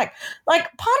don't like. Like,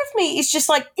 part of me is just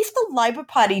like, if the Labor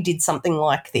Party did something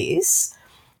like this,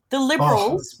 the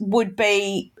Liberals would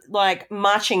be, like,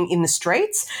 marching in the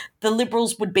streets. The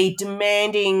Liberals would be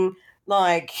demanding,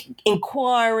 like,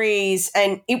 inquiries,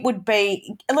 and it would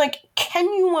be, like, can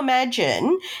you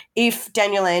imagine if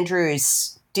Daniel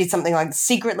Andrews did something like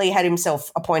secretly had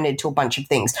himself appointed to a bunch of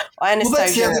things?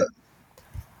 Anastasia.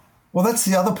 Well, that's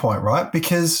the other point, right?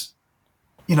 Because,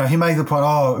 you know, he made the point,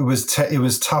 it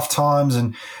was tough times,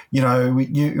 and, you know,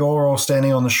 you're all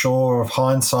standing on the shore of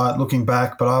hindsight looking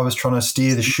back, but I was trying to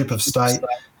steer the ship of state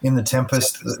in the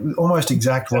tempest. Almost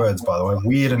exact words, by the way.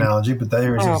 Weird analogy, but they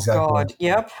are his exact words.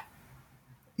 Yep.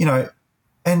 You know,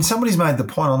 and somebody's made the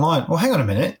point online, well, hang on a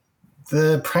minute.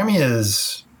 The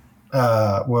premiers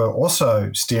were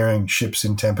also steering ships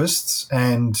in tempests,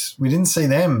 and we didn't see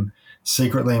them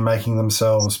secretly making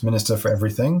themselves minister for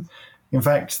everything. In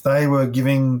fact, they were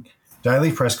giving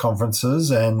daily press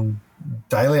conferences and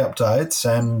daily updates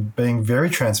and being very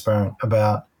transparent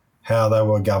about how they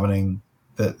were governing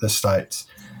the states.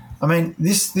 I mean,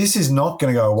 this is not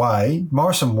going to go away.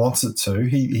 Morrison wants it to.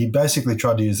 He basically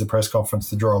tried to use the press conference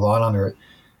to draw a line under it.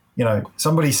 You know,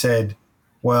 somebody said,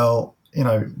 well, you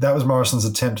know, that was Morrison's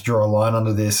attempt to draw a line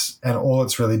under this, and all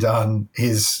it's really done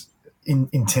is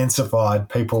intensified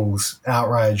people's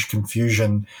outrage,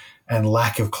 confusion, and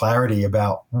lack of clarity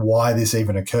about why this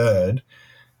even occurred.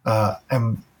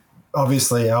 And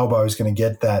obviously, Albo is going to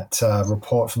get that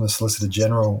report from the Solicitor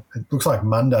General. It looks like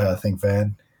Monday, I think,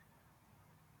 Van.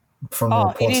 From the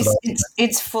reports it is.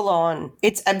 It's full on.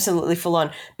 It's absolutely full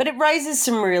on. But it raises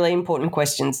some really important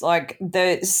questions. Like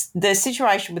the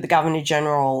situation with the Governor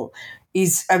General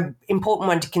is an important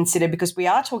one to consider because we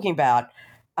are talking about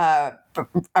a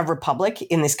republic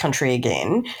in this country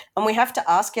again, and we have to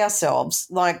ask ourselves,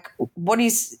 like, what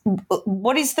is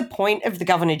the point of the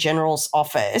Governor General's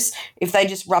office if they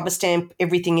just rubber stamp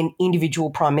everything an individual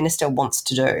Prime Minister wants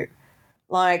to do?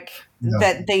 Like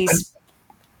that these.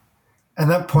 And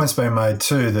that point's been made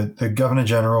too, that the Governor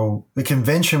General, the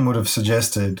convention would have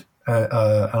suggested, and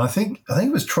I think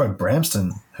it was Troy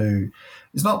Bramston, who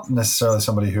is not necessarily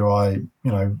somebody who I,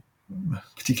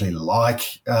 particularly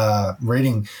like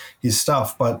reading his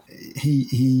stuff, but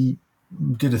he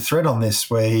did a thread on this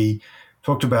where he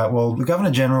talked about, well, the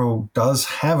Governor General does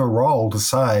have a role to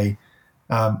say,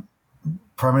 Prime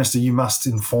Minister, you must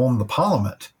inform the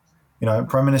Parliament.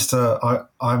 Prime Minister,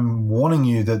 I'm warning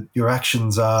you that your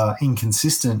actions are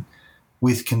inconsistent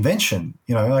with convention.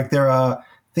 There are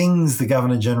things the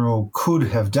Governor General could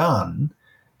have done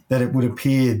that it would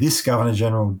appear this Governor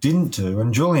General didn't do.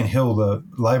 And Julian Hill, the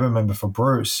Labor member for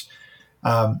Bruce,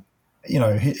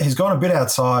 he's gone a bit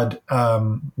outside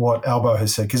what Albo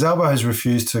has said, because Albo has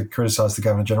refused to criticise the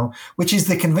Governor General, which is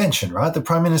the convention, right? The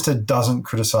Prime Minister doesn't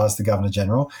criticise the Governor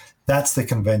General. That's the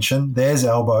convention. There's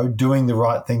Albo doing the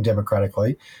right thing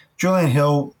democratically. Julian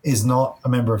Hill is not a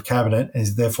member of cabinet,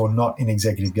 is therefore not in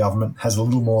executive government, has a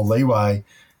little more leeway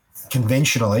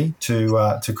conventionally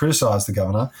to criticise the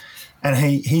governor. And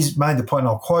he's made the point, and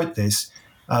I'll quote this,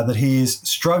 that he is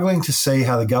struggling to see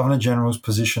how the Governor General's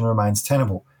position remains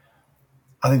tenable.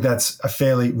 I think that's a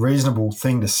fairly reasonable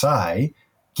thing to say,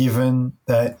 given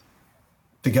that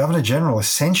the Governor General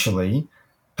essentially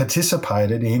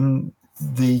participated in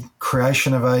the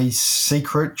creation of a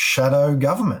secret shadow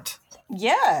government.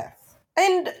 Yeah.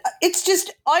 And it's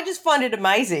just, I just find it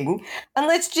amazing.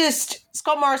 And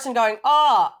Scott Morrison going,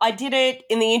 I did it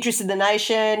in the interest of the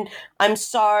nation. I'm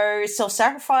so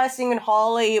self-sacrificing and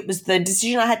holy. It was the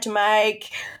decision I had to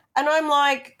make. And I'm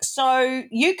like, so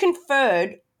you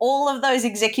conferred all of those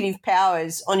executive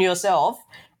powers on yourself,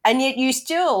 and yet you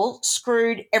still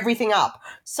screwed everything up.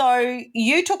 So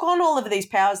you took on all of these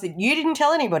powers that you didn't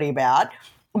tell anybody about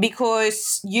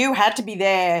because you had to be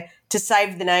there to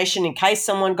save the nation in case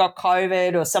someone got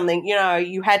COVID or something.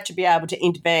 You had to be able to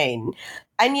intervene.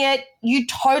 And yet you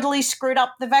totally screwed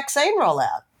up the vaccine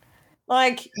rollout.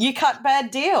 Like, you cut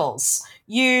bad deals.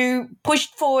 You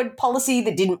pushed forward policy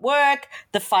that didn't work,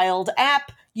 the failed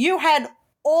app. You had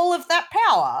all of that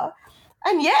power,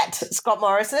 and yet, Scott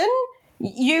Morrison,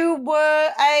 you were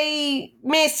a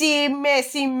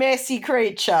messy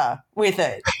creature with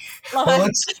it. Well,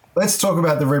 let's talk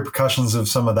about the repercussions of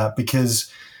some of that,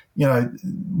 because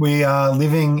we are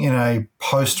living in a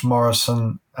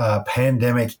post-Morrison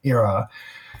pandemic era,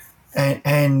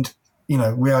 and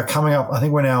we are coming up. I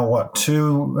think we're now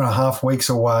 2.5 weeks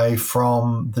away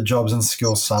from the Jobs and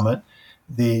Skills Summit.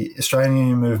 The Australian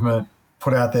Union Movement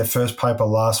put out their first paper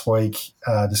last week,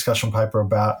 discussion paper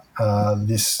about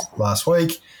this last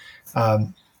week.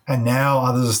 And now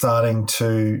others are starting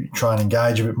to try and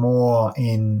engage a bit more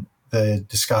in the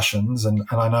discussions. And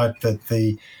I note that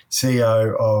the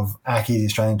CEO of ACCI, the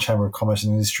Australian Chamber of Commerce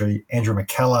and Industry, Andrew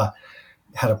McKellar,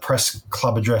 had a press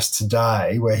club address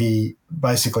today where he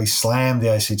basically slammed the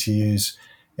ACTU's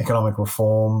economic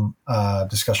reform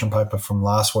discussion paper from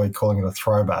last week, calling it a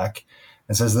throwback,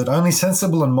 and says that only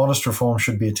sensible and modest reform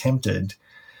should be attempted.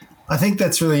 I think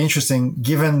that's really interesting,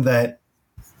 given that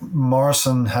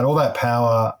Morrison had all that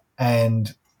power,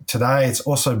 and today it's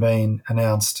also been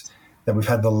announced that we've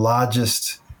had the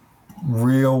largest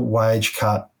real wage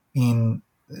cut in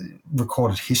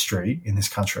recorded history in this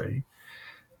country.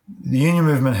 The union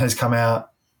movement has come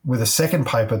out with a second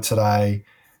paper today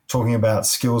talking about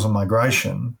skills and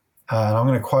migration. And I'm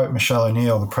going to quote Michelle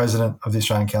O'Neill, the president of the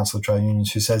Australian Council of Trade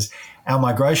Unions, who says, "Our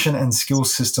migration and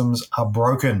skills systems are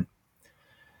broken."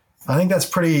 I think that's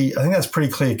pretty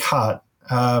clear cut.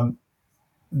 The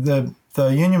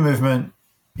union movement,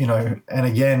 and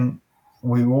again,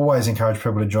 we always encourage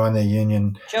people to join their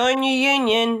union. Join your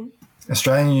union.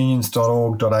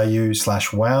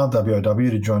 AustralianUnions.org.au/WOW, WOW,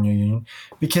 to join your union,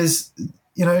 because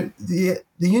the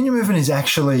union movement is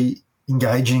actually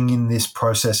engaging in this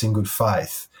process in good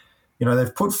faith.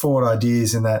 They've put forward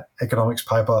ideas in that economics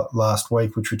paper last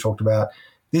week, which we talked about.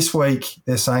 This week,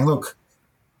 they're saying, look,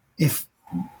 if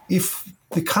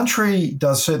the country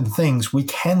does certain things, we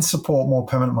can support more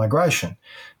permanent migration.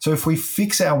 So if we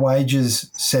fix our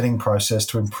wages setting process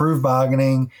to improve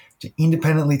bargaining, to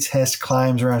independently test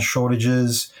claims around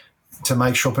shortages, to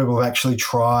make sure people have actually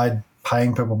tried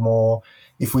paying people more,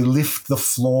 if we lift the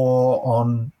floor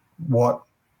on what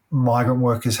migrant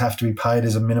workers have to be paid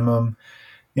as a minimum,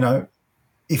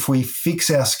 if we fix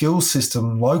our skills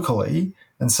system locally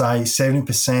and say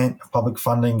 70% of public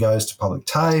funding goes to public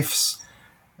TAFEs,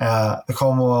 the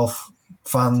Commonwealth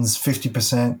funds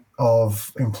 50%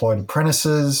 of employed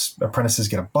apprentices. Apprentices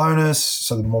get a bonus,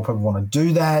 so that more people want to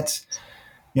do that.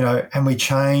 And we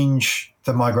change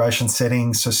the migration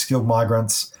settings so skilled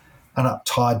migrants are not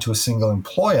tied to a single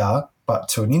employer, but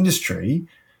to an industry,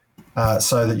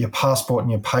 so that your passport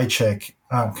and your paycheck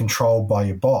aren't controlled by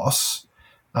your boss.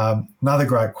 Another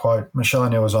great quote, Michelle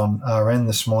O'Neill was on RN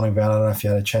this morning, Van. I don't know if you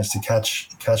had a chance to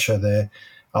catch her there.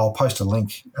 I'll post a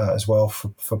link as well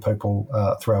for people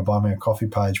through our Buy Me a Coffee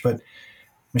page. But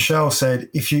Michelle said,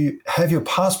 if you have your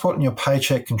passport and your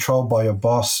paycheck controlled by your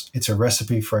boss, it's a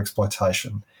recipe for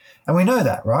exploitation. And we know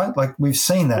that, right? Like, we've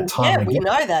seen that time and again. Yeah,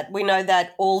 we know that. We know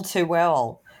that all too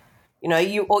well.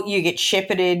 You get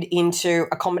shepherded into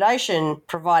accommodation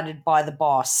provided by the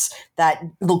boss that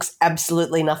looks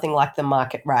absolutely nothing like the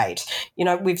market rate.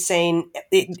 We've seen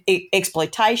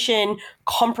exploitation,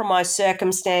 compromised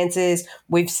circumstances.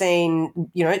 We've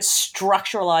seen,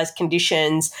 structuralized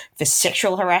conditions for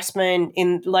sexual harassment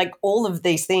in all of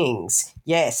these things.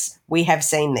 Yes, we have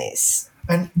seen this.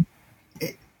 And,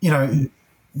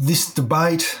 this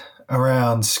debate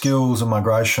around skills and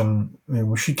migration,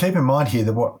 we should keep in mind here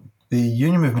that what the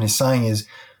union movement is saying is,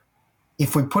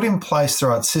 if we put in place the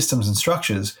right systems and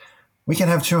structures, we can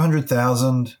have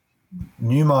 200,000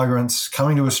 new migrants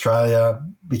coming to Australia,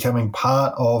 becoming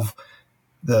part of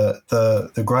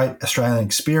the great Australian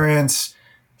experience,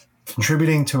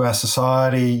 contributing to our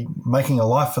society, making a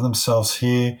life for themselves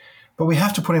here. But we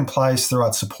have to put in place the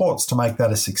right supports to make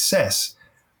that a success.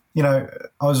 I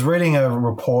was reading a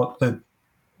report that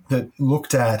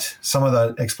looked at some of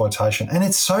the exploitation, and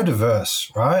it's so diverse,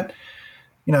 right?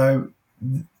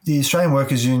 The Australian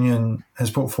Workers Union has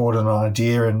put forward an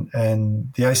idea,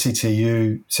 and the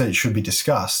ACTU said it should be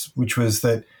discussed, which was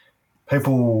that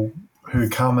people who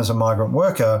come as a migrant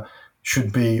worker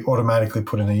should be automatically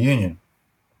put in a union.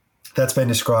 That's been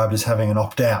described as having an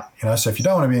opt-out. So if you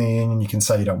don't want to be in a union, you can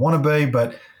say you don't want to be,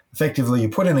 but effectively you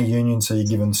put in a union, so you're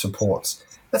given supports.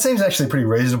 That seems actually pretty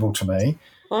reasonable to me.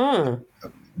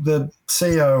 The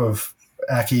CEO of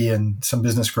ACCI and some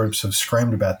business groups have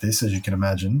screamed about this, as you can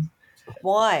imagine.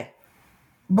 Why?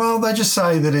 Well, they just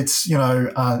say that it's,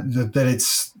 that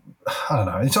it's, I don't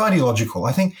know, it's ideological.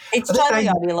 I think it's totally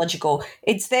ideological.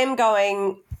 It's them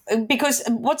going, because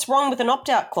what's wrong with an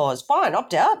opt-out clause? Fine,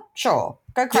 opt out, sure,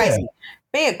 go crazy. Yeah.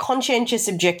 Be a conscientious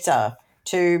objector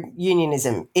to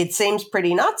unionism. It seems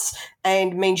pretty nuts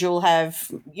and means you'll have,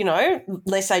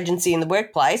 less agency in the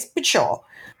workplace, but sure.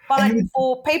 But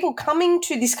for people coming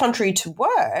to this country to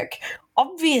work,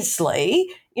 obviously,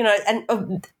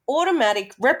 an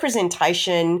automatic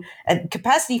representation and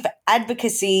capacity for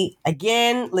advocacy,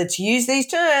 again, let's use these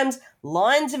terms,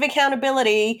 lines of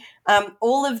accountability,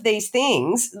 all of these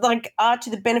things are to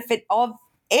the benefit of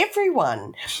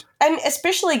everyone. And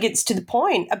especially gets to the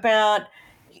point about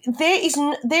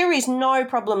there is no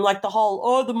problem like the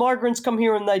whole, the migrants come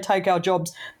here and they take our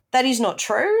jobs. That is not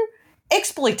true.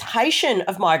 Exploitation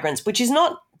of migrants, which is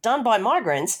not done by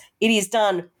migrants, it is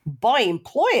done by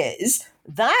employers.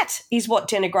 That is what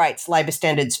denigrates labour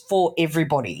standards for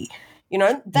everybody.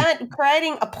 That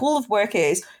creating a pool of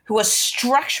workers who are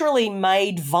structurally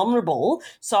made vulnerable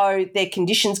so their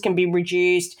conditions can be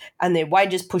reduced and their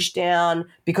wages pushed down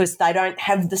because they don't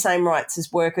have the same rights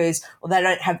as workers or they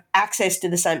don't have access to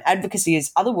the same advocacy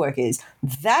as other workers.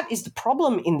 That is the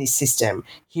problem in this system.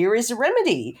 Here is a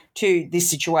remedy to this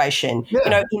situation.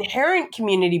 Yeah. Inherent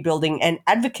community building and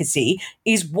advocacy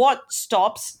is what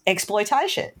stops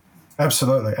exploitation.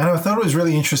 Absolutely. And I thought it was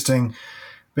really interesting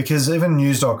because even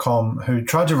news.com, who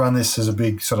tried to run this as a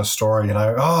big sort of story, the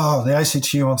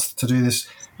ACTU wants to do this.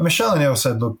 And Michelle O'Neill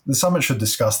said, look, the summit should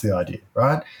discuss the idea,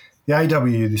 right? The AW,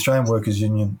 the Australian Workers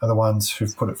Union, are the ones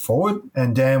who've put it forward.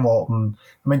 And Dan Walton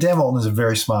is a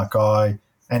very smart guy,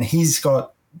 and he's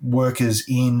got workers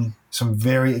in some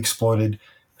very exploited,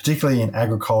 particularly in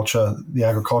agriculture, the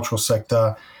agricultural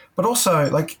sector, but also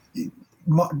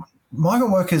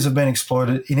migrant workers have been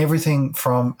exploited in everything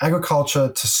from agriculture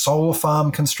to solar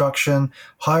farm construction,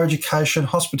 higher education,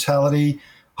 hospitality,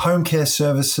 home care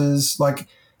services.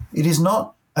 It is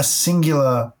not a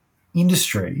singular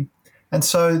industry. And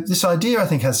so this idea, I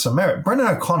think, has some merit. Brendan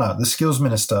O'Connor, the skills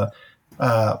minister,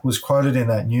 was quoted in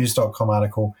that news.com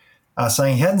article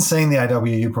saying he hadn't seen the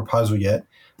AWU proposal yet.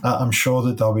 I'm sure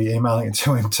that they'll be emailing it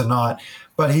to him tonight.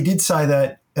 But he did say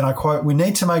that, and I quote, "We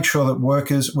need to make sure that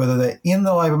workers, whether they're in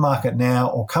the labour market now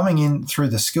or coming in through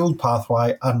the skilled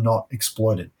pathway, are not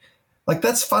exploited." Like,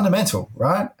 that's fundamental,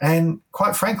 right? And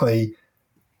quite frankly,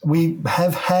 we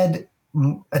have had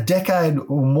a decade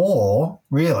or more,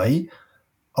 really,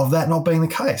 of that not being the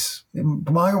case.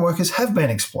 Migrant workers have been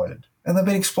exploited, and they've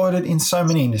been exploited in so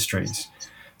many industries.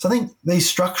 So I think these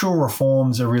structural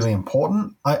reforms are really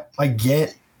important. I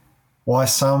get why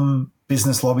some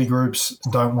business lobby groups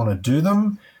don't want to do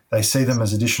them. They see them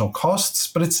as additional costs,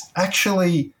 but it's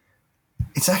actually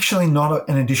not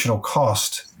an additional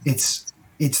cost. It's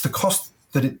the cost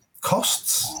that it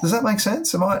costs. Does that make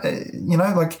sense?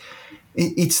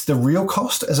 It's the real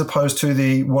cost as opposed to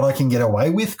the what I can get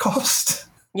away with cost.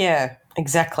 Yeah,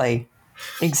 exactly.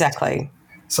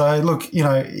 So look,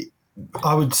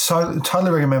 I would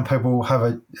totally recommend people have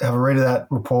a read of that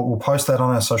report. We'll post that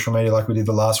on our social media like we did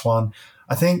the last one.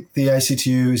 I think the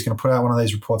ACTU is going to put out one of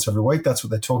these reports every week. That's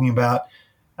what they're talking about.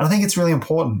 And I think it's really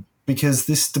important because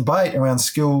this debate around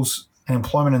skills and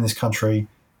employment in this country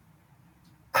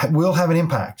will have an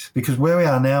impact, because where we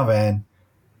are now, Van,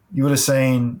 you would have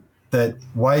seen that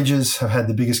wages have had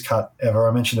the biggest cut ever.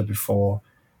 I mentioned it before.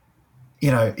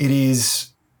 It is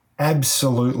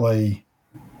absolutely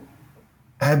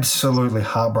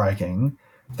heartbreaking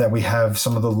that we have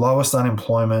some of the lowest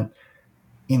unemployment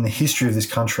in the history of this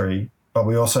country, but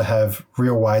we also have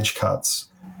real wage cuts,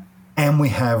 and we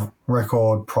have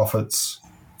record profits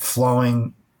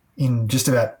flowing in just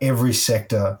about every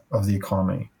sector of the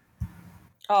economy.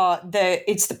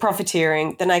 It's the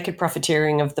profiteering, the naked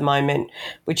profiteering of the moment,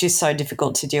 which is so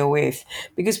difficult to deal with,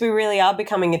 because we really are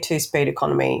becoming a two-speed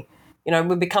economy.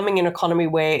 We're becoming an economy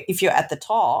where if you're at the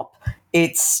top,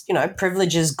 it's,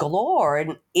 privileges galore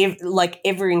and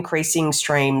ever-increasing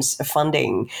streams of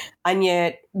funding. And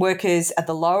yet workers at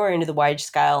the lower end of the wage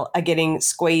scale are getting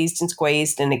squeezed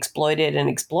and exploited. And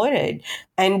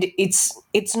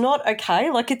it's not okay.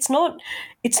 It's not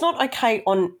okay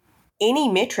on any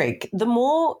metric. The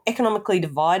more economically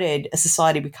divided a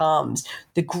society becomes,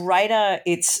 the greater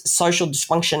its social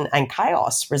dysfunction and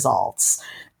chaos results.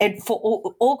 And for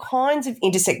all kinds of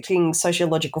intersecting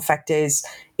sociological factors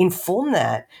inform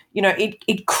that.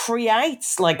 It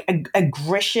creates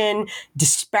aggression,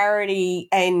 disparity,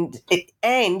 and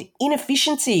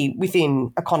inefficiency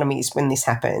within economies when this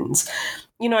happens.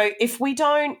 If we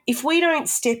don't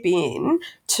step in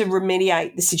to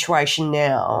remediate the situation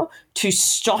now, to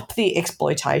stop the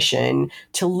exploitation,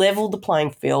 to level the playing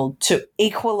field, to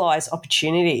equalise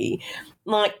opportunity,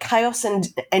 chaos and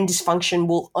dysfunction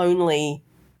will only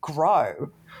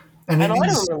grow. And I don't want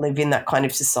to live in that kind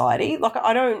of society. You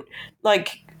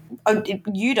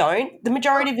don't. The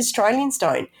majority of Australians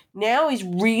don't. Now is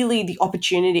really the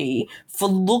opportunity for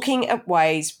looking at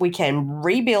ways we can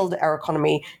rebuild our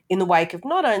economy in the wake of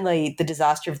not only the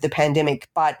disaster of the pandemic,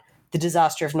 but the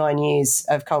disaster of 9 years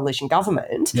of coalition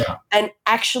government, and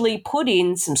actually put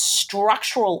in some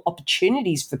structural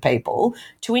opportunities for people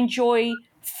to enjoy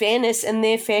fairness and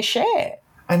their fair share.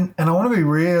 And I want to be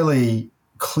really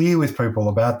clear with people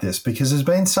about this, because there's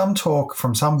been some talk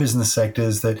from some business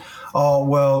sectors that,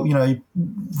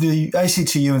 the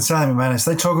ACTU and Sally McManus,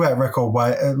 they talk about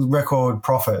record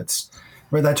profits.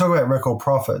 They talk about record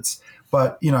profits.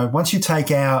 But, once you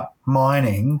take out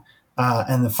mining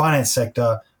and the finance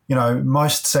sector,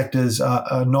 most sectors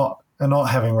are not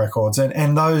having records.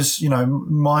 And those,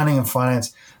 mining and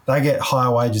finance, they get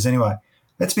higher wages anyway.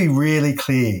 Let's be really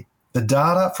clear. The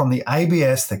data from the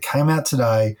ABS that came out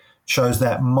today shows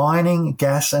that mining,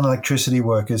 gas and electricity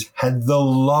workers had the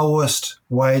lowest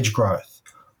wage growth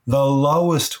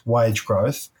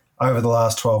over the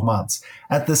last 12 months.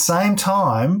 At the same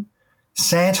time,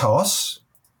 Santos,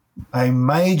 a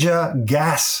major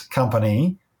gas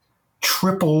company,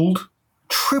 tripled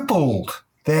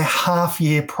their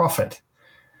half-year profit.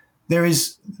 There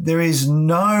is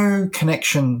no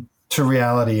connection to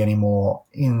reality anymore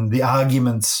in the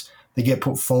arguments that get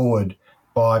put forward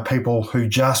by people who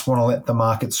just want to let the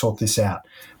market sort this out.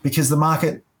 Because the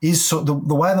market is the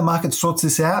way the market sorts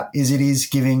this out is it is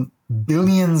giving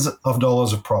billions of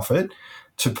dollars of profit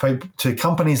to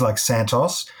companies like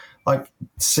Santos, like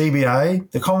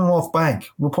CBA. The Commonwealth Bank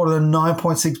reported a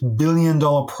 $9.6 billion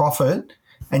profit,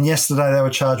 and yesterday they were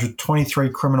charged with 23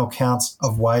 criminal counts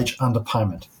of wage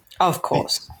underpayment. Of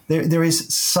course. There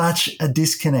is such a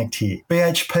disconnect here.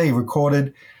 BHP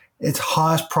recorded its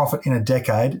highest profit in a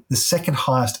decade, the second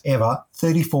highest ever,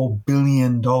 $34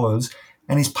 billion,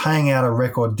 and is paying out a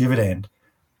record dividend.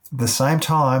 the same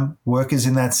time, workers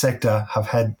in that sector have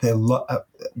had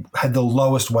had the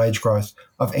lowest wage growth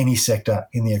of any sector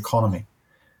in the economy.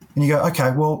 And you go,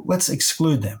 okay, well, let's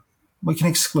exclude them. We can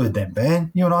exclude them,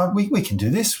 Ben. You and I, we can do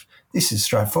this. This is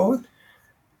straightforward.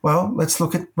 Well, let's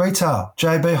look at retail.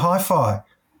 JB Hi-Fi.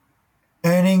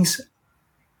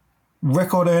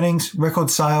 Record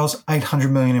sales,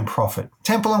 800 million in profit.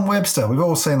 Temple & Webster. We've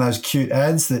all seen those cute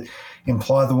ads that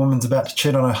imply the woman's about to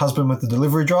cheat on her husband with the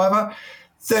delivery driver.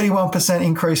 31%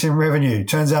 increase in revenue.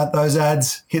 Turns out those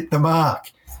ads hit the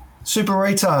mark. Super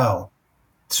Retail,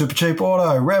 Super Cheap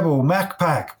Auto, Rebel,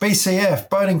 Macpac, BCF,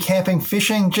 boating, camping,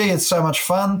 fishing. Gee, it's so much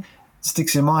fun. It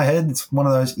sticks in my head. It's one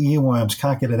of those earworms.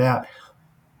 Can't get it out.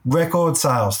 Record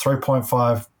sales,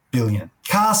 3.5 billion.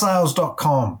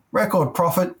 Carsales.com, record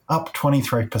profit, up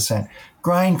 23%.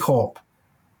 GrainCorp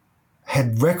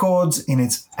had records in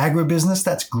its agribusiness,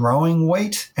 that's growing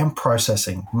wheat and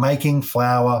processing, making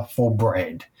flour for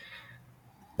bread.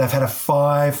 They've had a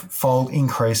 5-fold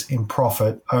increase in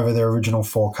profit over their original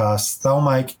forecasts. They'll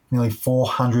make nearly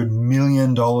 $400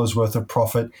 million worth of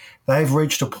profit. They've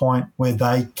reached a point where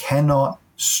they cannot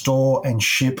store and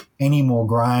ship any more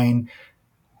grain.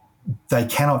 They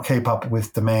cannot keep up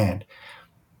with demand.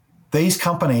 These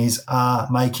companies are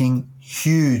making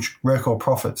huge record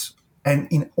profits. And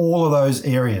in all of those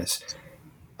areas,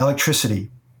 electricity,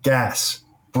 gas,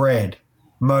 bread,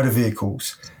 motor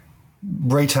vehicles,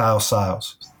 retail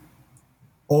sales,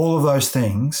 all of those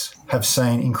things have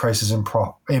seen increases in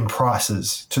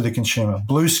prices to the consumer.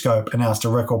 BlueScope announced a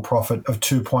record profit of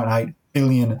 $2.8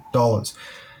 billion.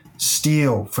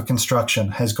 Steel for construction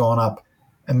has gone up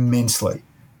immensely.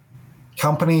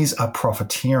 Companies are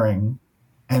profiteering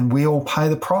and we all pay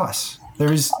the price.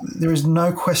 There is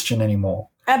no question anymore.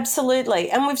 Absolutely.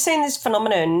 And we've seen this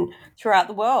phenomenon throughout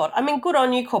the world. I mean, good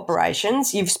on you,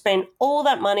 corporations. You've spent all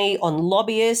that money on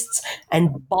lobbyists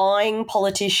and buying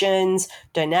politicians,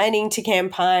 donating to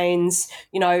campaigns,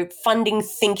 funding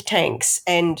think tanks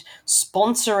and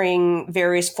sponsoring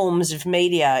various forms of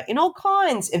media in all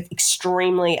kinds of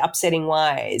extremely upsetting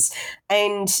ways.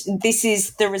 And this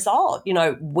is the result,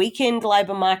 weakened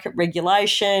labour market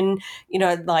regulation,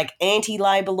 like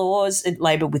anti-labour laws,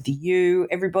 labour with the U,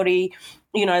 everybody,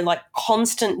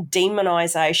 constant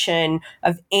demonisation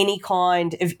of any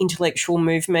kind of intellectual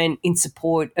movement in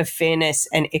support of fairness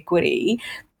and equity.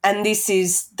 And this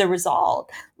is the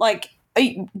result.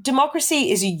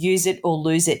 Democracy is a use it or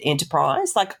lose it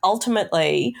enterprise.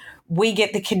 Ultimately, we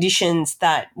get the conditions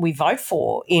that we vote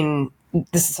for in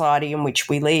the society in which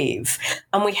we live.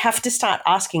 And we have to start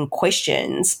asking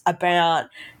questions about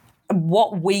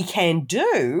what we can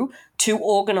do to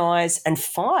organise and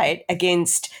fight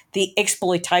against the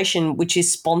exploitation which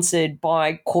is sponsored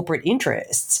by corporate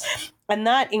interests. And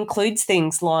that includes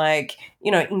things like,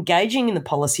 engaging in the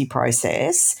policy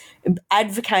process,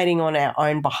 advocating on our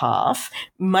own behalf,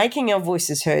 making our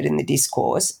voices heard in the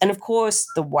discourse. And, of course,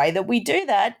 the way that we do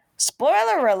that,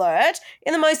 spoiler alert,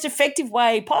 in the most effective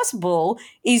way possible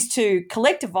is to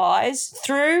collectivise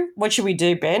through, what should we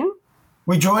do, Ben?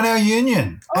 We join our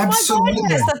union. Oh Absolutely. My God,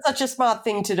 yes, that's such a smart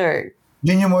thing to do.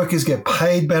 Union workers get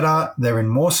paid better. They're in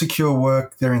more secure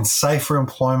work. They're in safer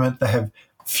employment. They have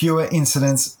fewer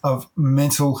incidents of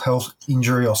mental health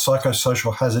injury or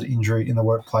psychosocial hazard injury in the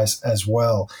workplace as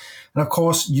well. And, of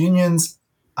course, unions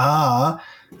are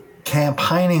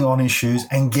campaigning on issues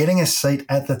and getting a seat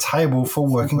at the table for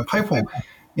working people.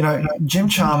 Jim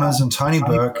Chalmers and Tony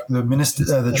Burke,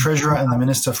 the Treasurer and the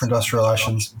Minister for Industrial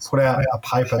Relations, put out a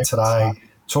paper today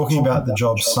talking about the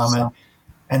Jobs Summit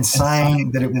and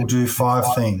saying that it will do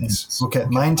 5 things. Look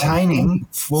at maintaining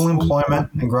full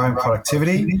employment and growing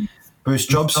productivity, boost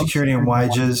job security and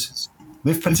wages,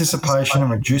 lift participation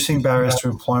and reducing barriers to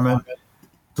employment,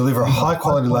 deliver a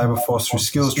high-quality labour force through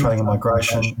skills training and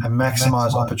migration, and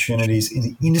maximise opportunities in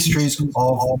the industries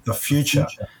of the future.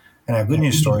 And our good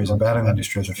news story is about an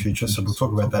industry of the future, so we'll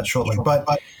talk about that shortly. But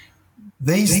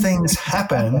these things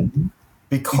happen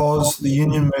because the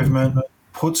union movement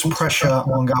puts pressure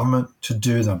on government to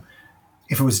do them.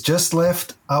 If it was just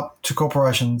left up to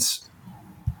corporations,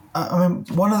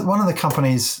 one of the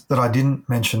companies that I didn't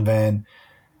mention, Van,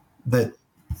 that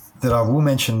I will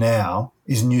mention now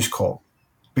is News Corp,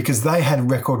 because they had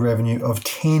record revenue of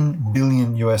 $10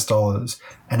 billion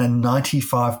and a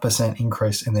 95%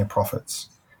 increase in their profits.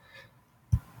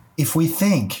 If we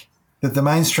think that the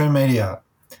mainstream media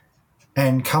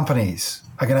and companies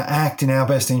are going to act in our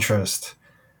best interest,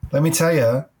 let me tell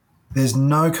you, there's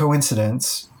no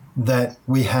coincidence that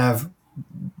we have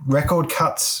record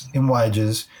cuts in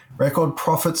wages, record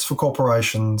profits for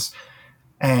corporations,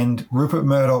 and Rupert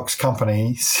Murdoch's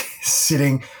company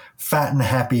sitting fat and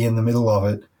happy in the middle of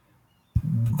it,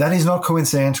 That is not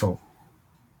coincidental.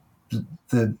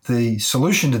 The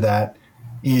solution to that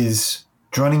is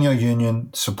joining your union,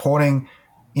 supporting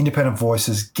independent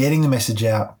voices, getting the message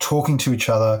out, talking to each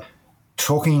other,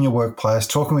 talking in your workplace,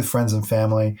 talking with friends and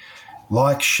family,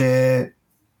 share,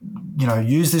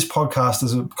 use this podcast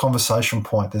as a conversation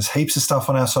point. There's heaps of stuff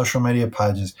on our social media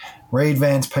pages. Read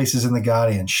Van's pieces in The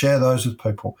Guardian, share those with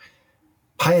people.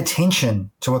 Pay attention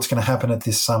to what's going to happen at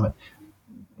this summit.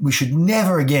 We should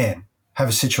never again have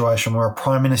a situation where a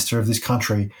prime minister of this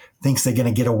country thinks they're going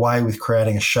to get away with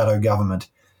creating a shadow government.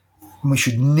 And we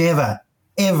should never,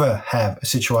 ever have a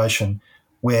situation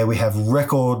where we have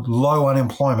record low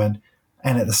unemployment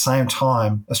and at the same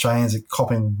time Australians are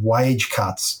copping wage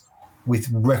cuts with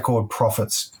record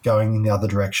profits going in the other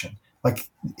direction.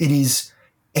 It is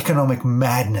economic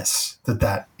madness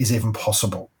that is even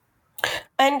possible.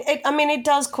 And it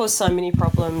does cause so many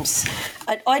problems.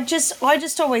 I just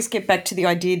always get back to the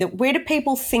idea that where do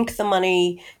people think the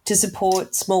money to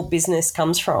support small business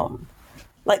comes from?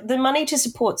 The money to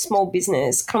support small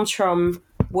business comes from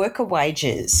worker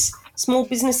wages. Small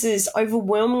businesses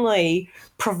overwhelmingly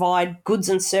provide goods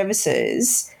and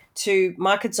services to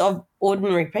markets of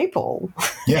ordinary people.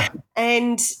 Yeah.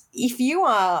 And if you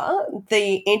are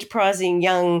the enterprising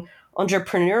young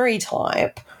entrepreneur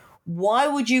type, why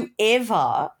would you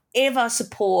ever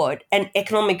support an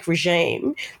economic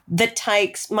regime that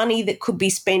takes money that could be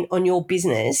spent on your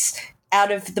business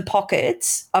out of the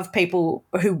pockets of people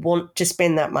who want to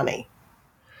spend that money?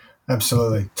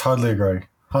 Absolutely. Totally agree.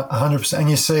 100%. And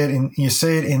you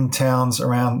see it in towns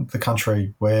around the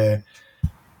country where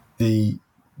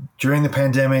during the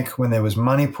pandemic, when there was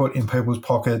money put in people's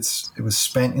pockets, it was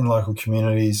spent in local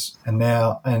communities,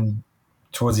 and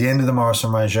towards the end of the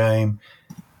Morrison regime,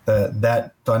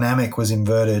 that dynamic was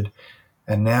inverted,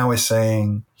 and now we're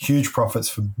seeing huge profits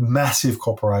for massive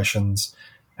corporations,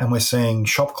 and we're seeing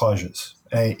shop closures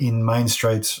in main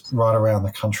streets right around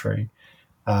the country,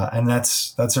 and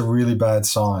that's a really bad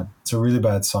sign. It's a really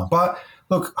bad sign. But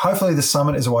look, hopefully the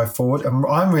summit is a way forward.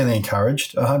 I'm really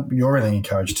encouraged. I hope you're really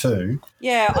encouraged too.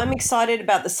 Yeah, I'm excited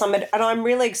about the summit, and I'm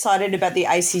really excited about the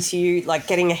ACTU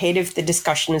getting ahead of the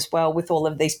discussion as well with all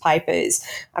of these papers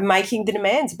and making the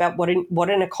demands about what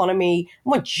an economy,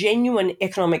 more genuine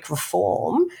economic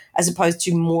reform as opposed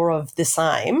to more of the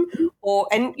same.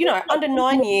 Under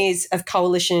 9 years of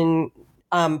coalition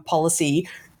policy,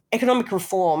 economic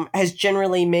reform has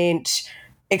generally meant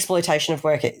exploitation of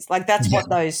workers. That's what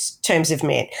those terms have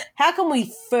meant. How can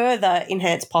we further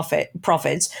enhance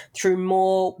profits through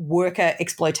more worker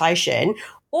exploitation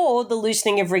or the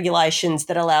loosening of regulations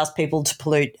that allows people to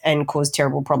pollute and cause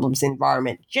terrible problems in the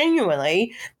environment?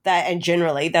 Generally,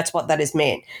 that's what that has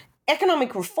meant.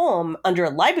 Economic reform under a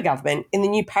Labor government in the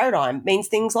new paradigm means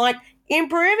things like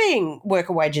improving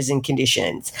worker wages and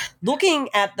conditions, looking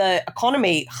at the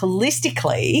economy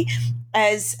holistically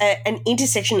as an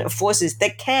intersection of forces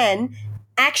that can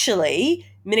actually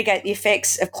mitigate the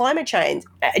effects of climate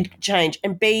change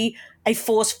and be a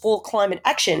force for climate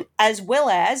action, as well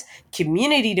as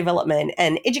community development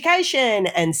and education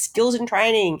and skills and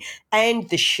training and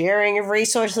the sharing of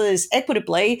resources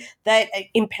equitably that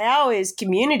empowers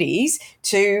communities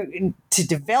to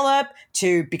develop,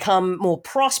 to become more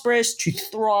prosperous, to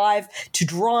thrive, to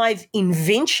drive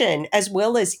invention as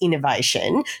well as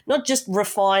innovation, not just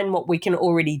refine what we can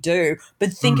already do,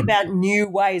 but think about new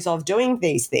ways of doing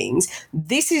these things.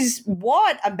 This is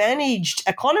what a managed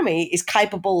economy is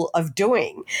capable of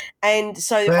doing. And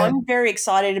so I'm very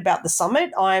excited about the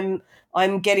summit.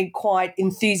 I'm getting quite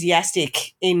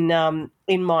enthusiastic in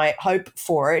my hope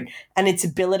for it and its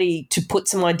ability to put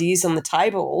some ideas on the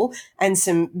table and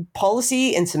some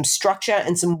policy and some structure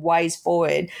and some ways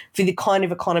forward for the kind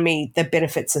of economy that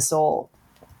benefits us all.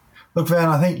 Look, Van,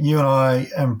 I think you and I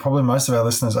and probably most of our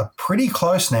listeners are pretty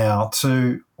close now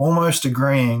to almost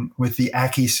agreeing with the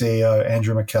ACCI CEO,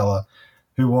 Andrew McKellar,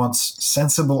 who wants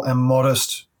sensible and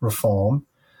modest reform.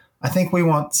 I think we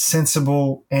want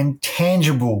sensible and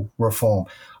tangible reform.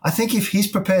 I think if he's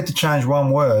prepared to change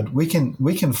one word, we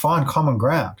can find common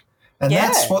ground. And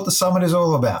that's what the summit is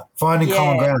all about, finding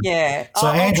common ground. Yeah. So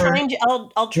Andrew,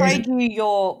 I'll trade you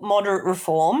your moderate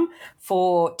reform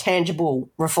for tangible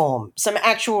reform, some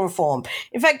actual reform.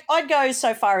 In fact, I'd go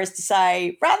so far as to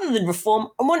say, rather than reform,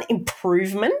 I want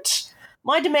improvement.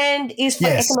 My demand is for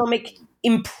economic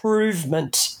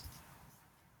improvement.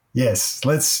 Yes,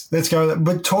 let's go.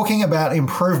 But talking about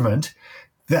improvement,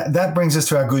 that brings us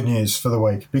to our good news for the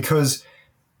week because,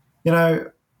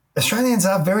 Australians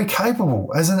are very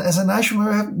capable. As a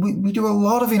nation, we do a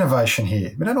lot of innovation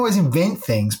here. We don't always invent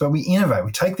things, but we innovate.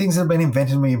 We take things that have been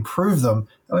invented and we improve them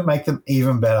and we make them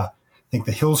even better. think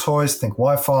the Hills hoist, think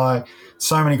Wi-Fi,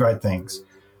 so many great things.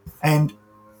 And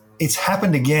it's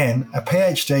happened again. A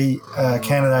PhD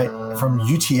candidate from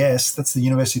UTS, that's the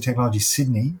University of Technology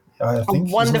Sydney, I think.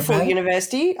 A wonderful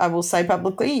university, I will say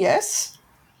publicly, yes.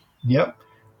 Yep.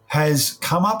 Has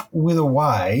come up with a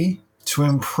way to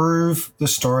improve the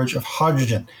storage of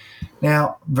hydrogen.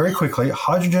 Now, very quickly,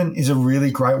 hydrogen is a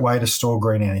really great way to store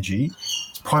green energy.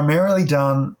 It's primarily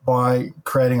done by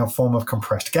creating a form of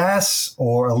compressed gas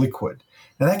or a liquid.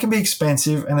 Now, that can be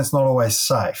expensive and it's not always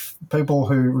safe. People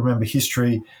who remember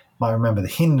history might remember the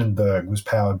Hindenburg was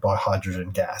powered by hydrogen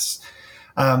gas.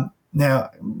 Now,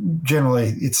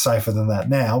 generally, it's safer than that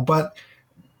now, but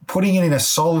putting it in a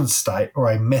solid state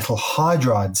or a metal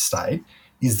hydride state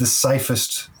is the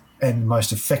safest and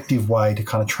most effective way to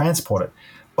kind of transport it.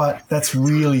 But that's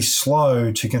really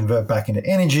slow to convert back into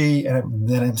energy,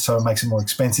 and so it makes it more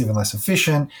expensive and less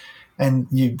efficient, and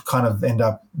you kind of end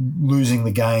up losing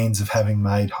the gains of having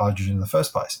made hydrogen in the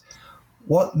first place.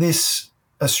 What this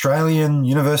Australian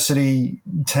university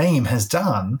team has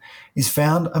done is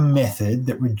found a method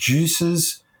that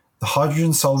reduces the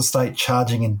hydrogen solid state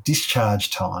charging and discharge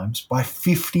times by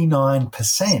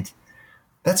 59%.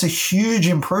 That's a huge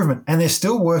improvement, and they're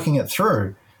still working it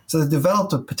through. So they've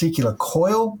developed a particular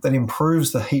coil that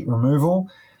improves the heat removal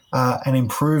and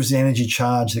improves the energy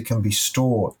charge that can be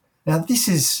stored. Now, this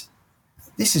is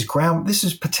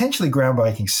potentially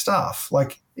groundbreaking stuff.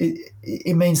 Like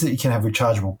it means that you can have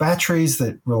rechargeable batteries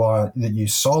that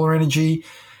use solar energy,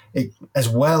 as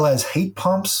well as heat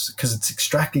pumps because it's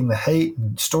extracting the heat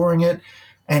and storing it,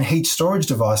 and heat storage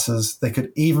devices that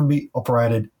could even be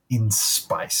operated in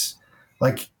space.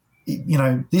 Like, you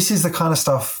know, this is the kind of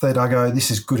stuff that I go,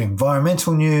 this is good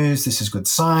environmental news, this is good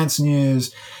science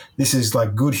news, this is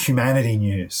like good humanity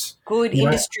news. Good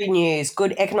industry news,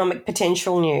 good economic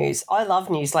potential news. I love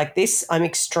news like this. I'm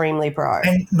extremely pro.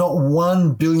 And not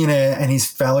one billionaire and his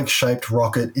phallic-shaped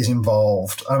rocket is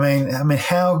involved. I mean,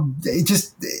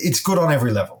 it's good on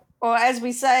every level. Or as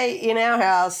we say in our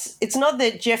house, it's not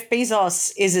that Jeff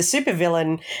Bezos is a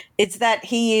supervillain, it's that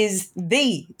he is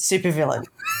the supervillain.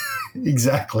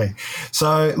 Exactly.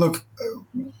 So, look,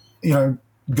 you know,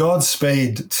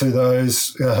 Godspeed to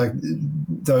those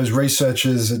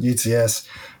researchers at UTS.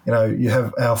 You know, you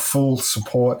have our full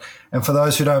support. And for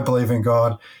those who don't believe in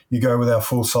God, you go with our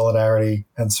full solidarity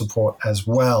and support as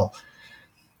well.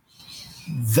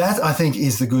 That, I think,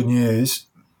 is the good news.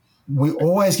 We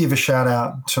always give a shout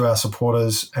out to our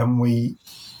supporters, and we've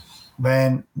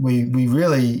got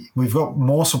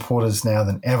more supporters now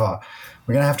than ever.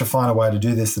 We're going to have to find a way to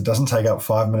do this that doesn't take up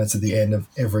 5 minutes at the end of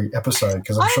every episode.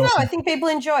 Because I think people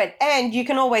enjoy it. And you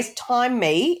can always time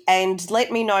me and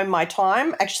let me know my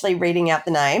time, actually reading out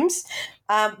the names.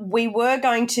 We were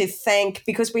going to thank,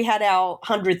 because we had our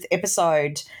 100th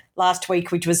episode last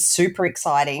week, which was super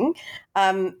exciting.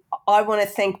 I want to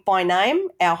thank by name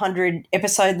our 100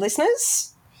 episode listeners.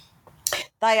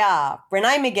 They are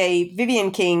Renee McGee,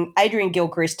 Vivian King, Adrian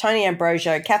Gilchrist, Tony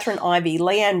Ambrosio, Catherine Ivey,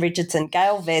 Leanne Richardson,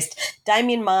 Gail Vest,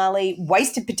 Damien Marley,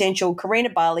 Wasted Potential, Karina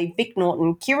Barley, Vic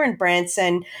Norton, Kieran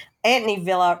Branson, Anthony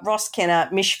Villa, Ross Kenner,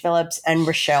 Mish Phillips, and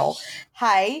Rochelle.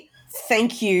 Hey,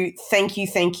 thank you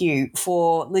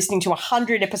for listening to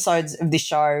 100 episodes of this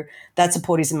show. That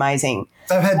support is amazing.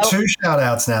 They've had two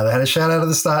shout-outs now. They had a shout-out at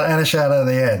the start and a shout-out at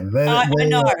the end.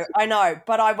 I know,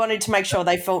 but I wanted to make sure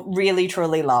they felt really,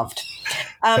 truly loved.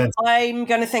 I'm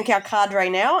going to thank our cadre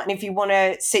now, and if you want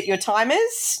to set your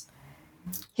timers,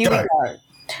 here we go.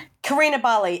 Karina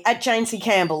Barley, at Jane C.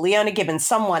 Campbell, Leona Gibbons,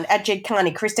 Someone, at Jed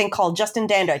Carney, Christine Cole, Justin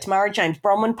Dando, Tamara James,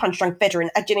 Bronwyn, Punch Drunk Veteran,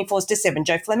 at Jenny Forster 7,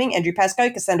 Joe Fleming, Andrew Pascoe,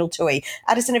 Cassandra Tui,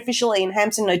 Addison Official, Ian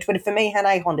Hampson, no Twitter for me,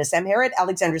 Hannah Honda, Sam Herod,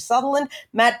 Alexandra Sutherland,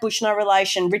 Matt Bush, no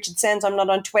relation, Richard Sands, I'm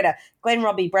not on Twitter, Glenn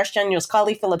Robbie, Brash Daniels,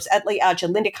 Kylie Phillips, at Lee Archer,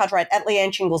 Linda Cutright, at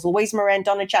Leanne Shingles, Louise Moran,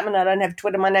 Donna Chapman, I don't have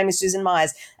Twitter, my name is Susan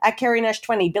Myers, at Kerry Nash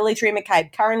 20, Billy Tree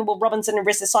McCabe, Karen Will Robinson,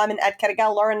 Arissa Simon, at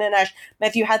Catagal, Lauren and Ash,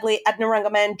 Matthew Hadley, at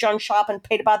Narunga Man, John Sharp, and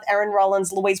Peter Bath, Aaron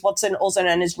Rollins, Louise Watson, also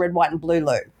known as Red, White and Blue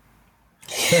Lou.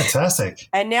 Fantastic.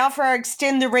 And now for our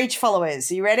Extend the Reach followers.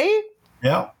 Are you ready?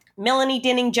 Yeah. Melanie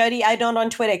Denning, Jody Adon on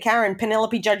Twitter, Karen,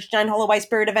 Penelope Judge, Jane Holloway,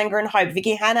 Spirit of Anger and Hope,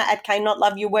 Vicky Hannah, at K Not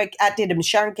Love Your Work, at Diddums,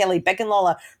 Sharon Kelly, Beck and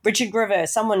Lola, Richard Griver,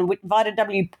 Someone, Vita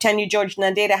W, Tanya George,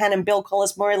 Nandita Hannon, Bill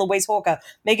Collis, Maria Louise Hawker,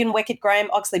 Megan Weckett,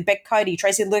 Graham Oxley, Beck Cody,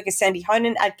 Tracy Lucas, Sandy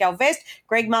Honan, at Galvest,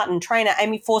 Greg Martin, Trainer,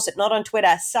 Amy Fawcett, not on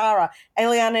Twitter, Sarah,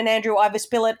 Eliana and Andrew, Ivor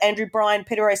Spillett, Andrew Bryan,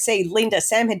 Peter O.C., Linda,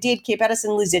 Sam Hadid, Kip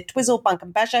Addison, Lizette Twizzle,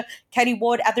 Bunkum Basher, Katie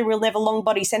Ward, at The Real Never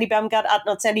Longbody, Sandy Baumgart, at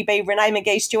Not Sandy B, Renee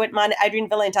McGee, Stuart Mann, Adrian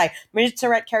Valente, Maritza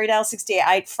at Carrydale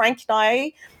 68, Frank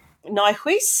Nyhuis,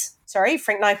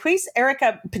 Frank Nyquist,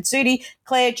 Erica Pizzuti,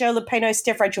 Claire, Joe Lupino,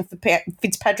 Steph Rachel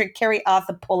Fitzpatrick, Kerry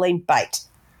Arthur, Pauline Bate.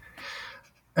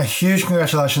 A huge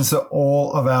congratulations to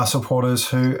all of our supporters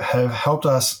who have helped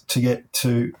us to get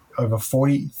to over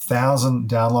 40,000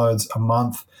 downloads a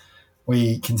month.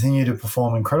 We continue to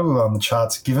perform incredibly well on the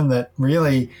charts, given that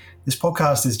really this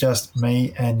podcast is just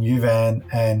me and you, Van,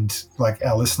 and like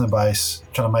our listener base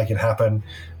trying to make it happen.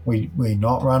 We're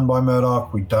not run by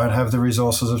Murdoch. We don't have the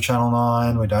resources of Channel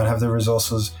 9. We don't have the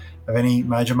resources of any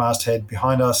major masthead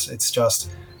behind us. It's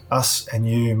just us and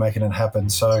you making it happen.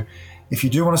 So if you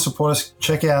do want to support us,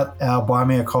 check out our Buy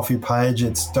Me a Coffee page.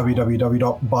 It's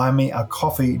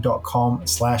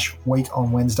www.buymeacoffee.com/Week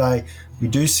on Wednesday. We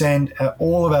do send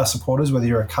all of our supporters, whether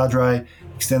you're a Cadre,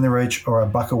 Extend the Reach, or a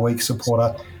Buck a Week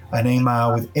supporter, an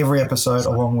email with every episode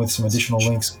along with some additional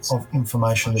links of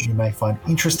information that you may find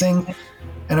interesting.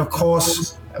 And of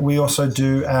course, we also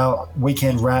do our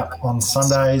weekend wrap on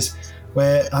Sundays,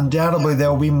 where undoubtedly there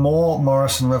will be more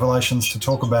Morrison revelations to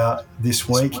talk about this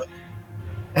week.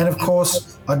 And of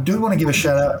course, I do want to give a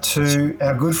shout out to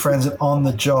our good friends at On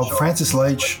the Job. Francis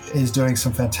Leach is doing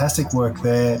some fantastic work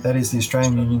there. That is the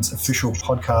Australian Union's official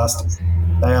podcast.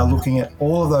 They are looking at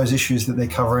all of those issues that they're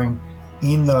covering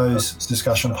in those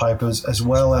discussion papers, as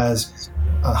well as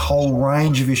a whole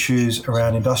range of issues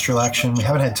around industrial action. We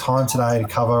haven't had time today to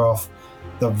cover off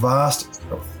the vast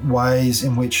ways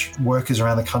in which workers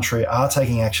around the country are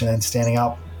taking action and standing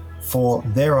up for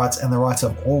their rights and the rights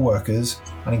of all workers.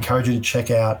 I'd encourage you to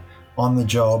check out On the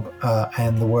Job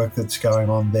and the work that's going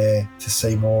on there to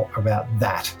see more about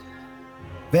that.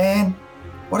 Van,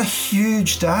 what a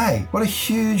huge day. What a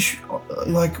huge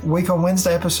Week on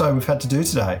Wednesday episode we've had to do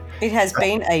today. It has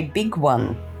been a big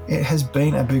one. It has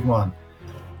been a big one.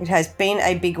 It has been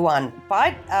a big one.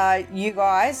 But you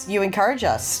guys, you encourage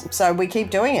us, so we keep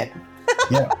doing it.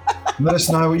 Yeah. Let us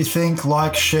know what you think.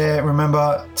 Like, share.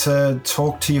 Remember to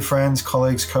talk to your friends,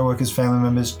 colleagues, co-workers, family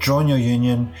members. Join your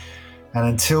union. And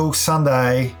until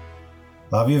Sunday,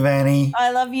 love you, Vanny.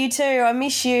 I love you too. I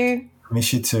miss you.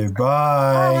 Miss you too.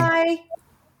 Bye. Bye.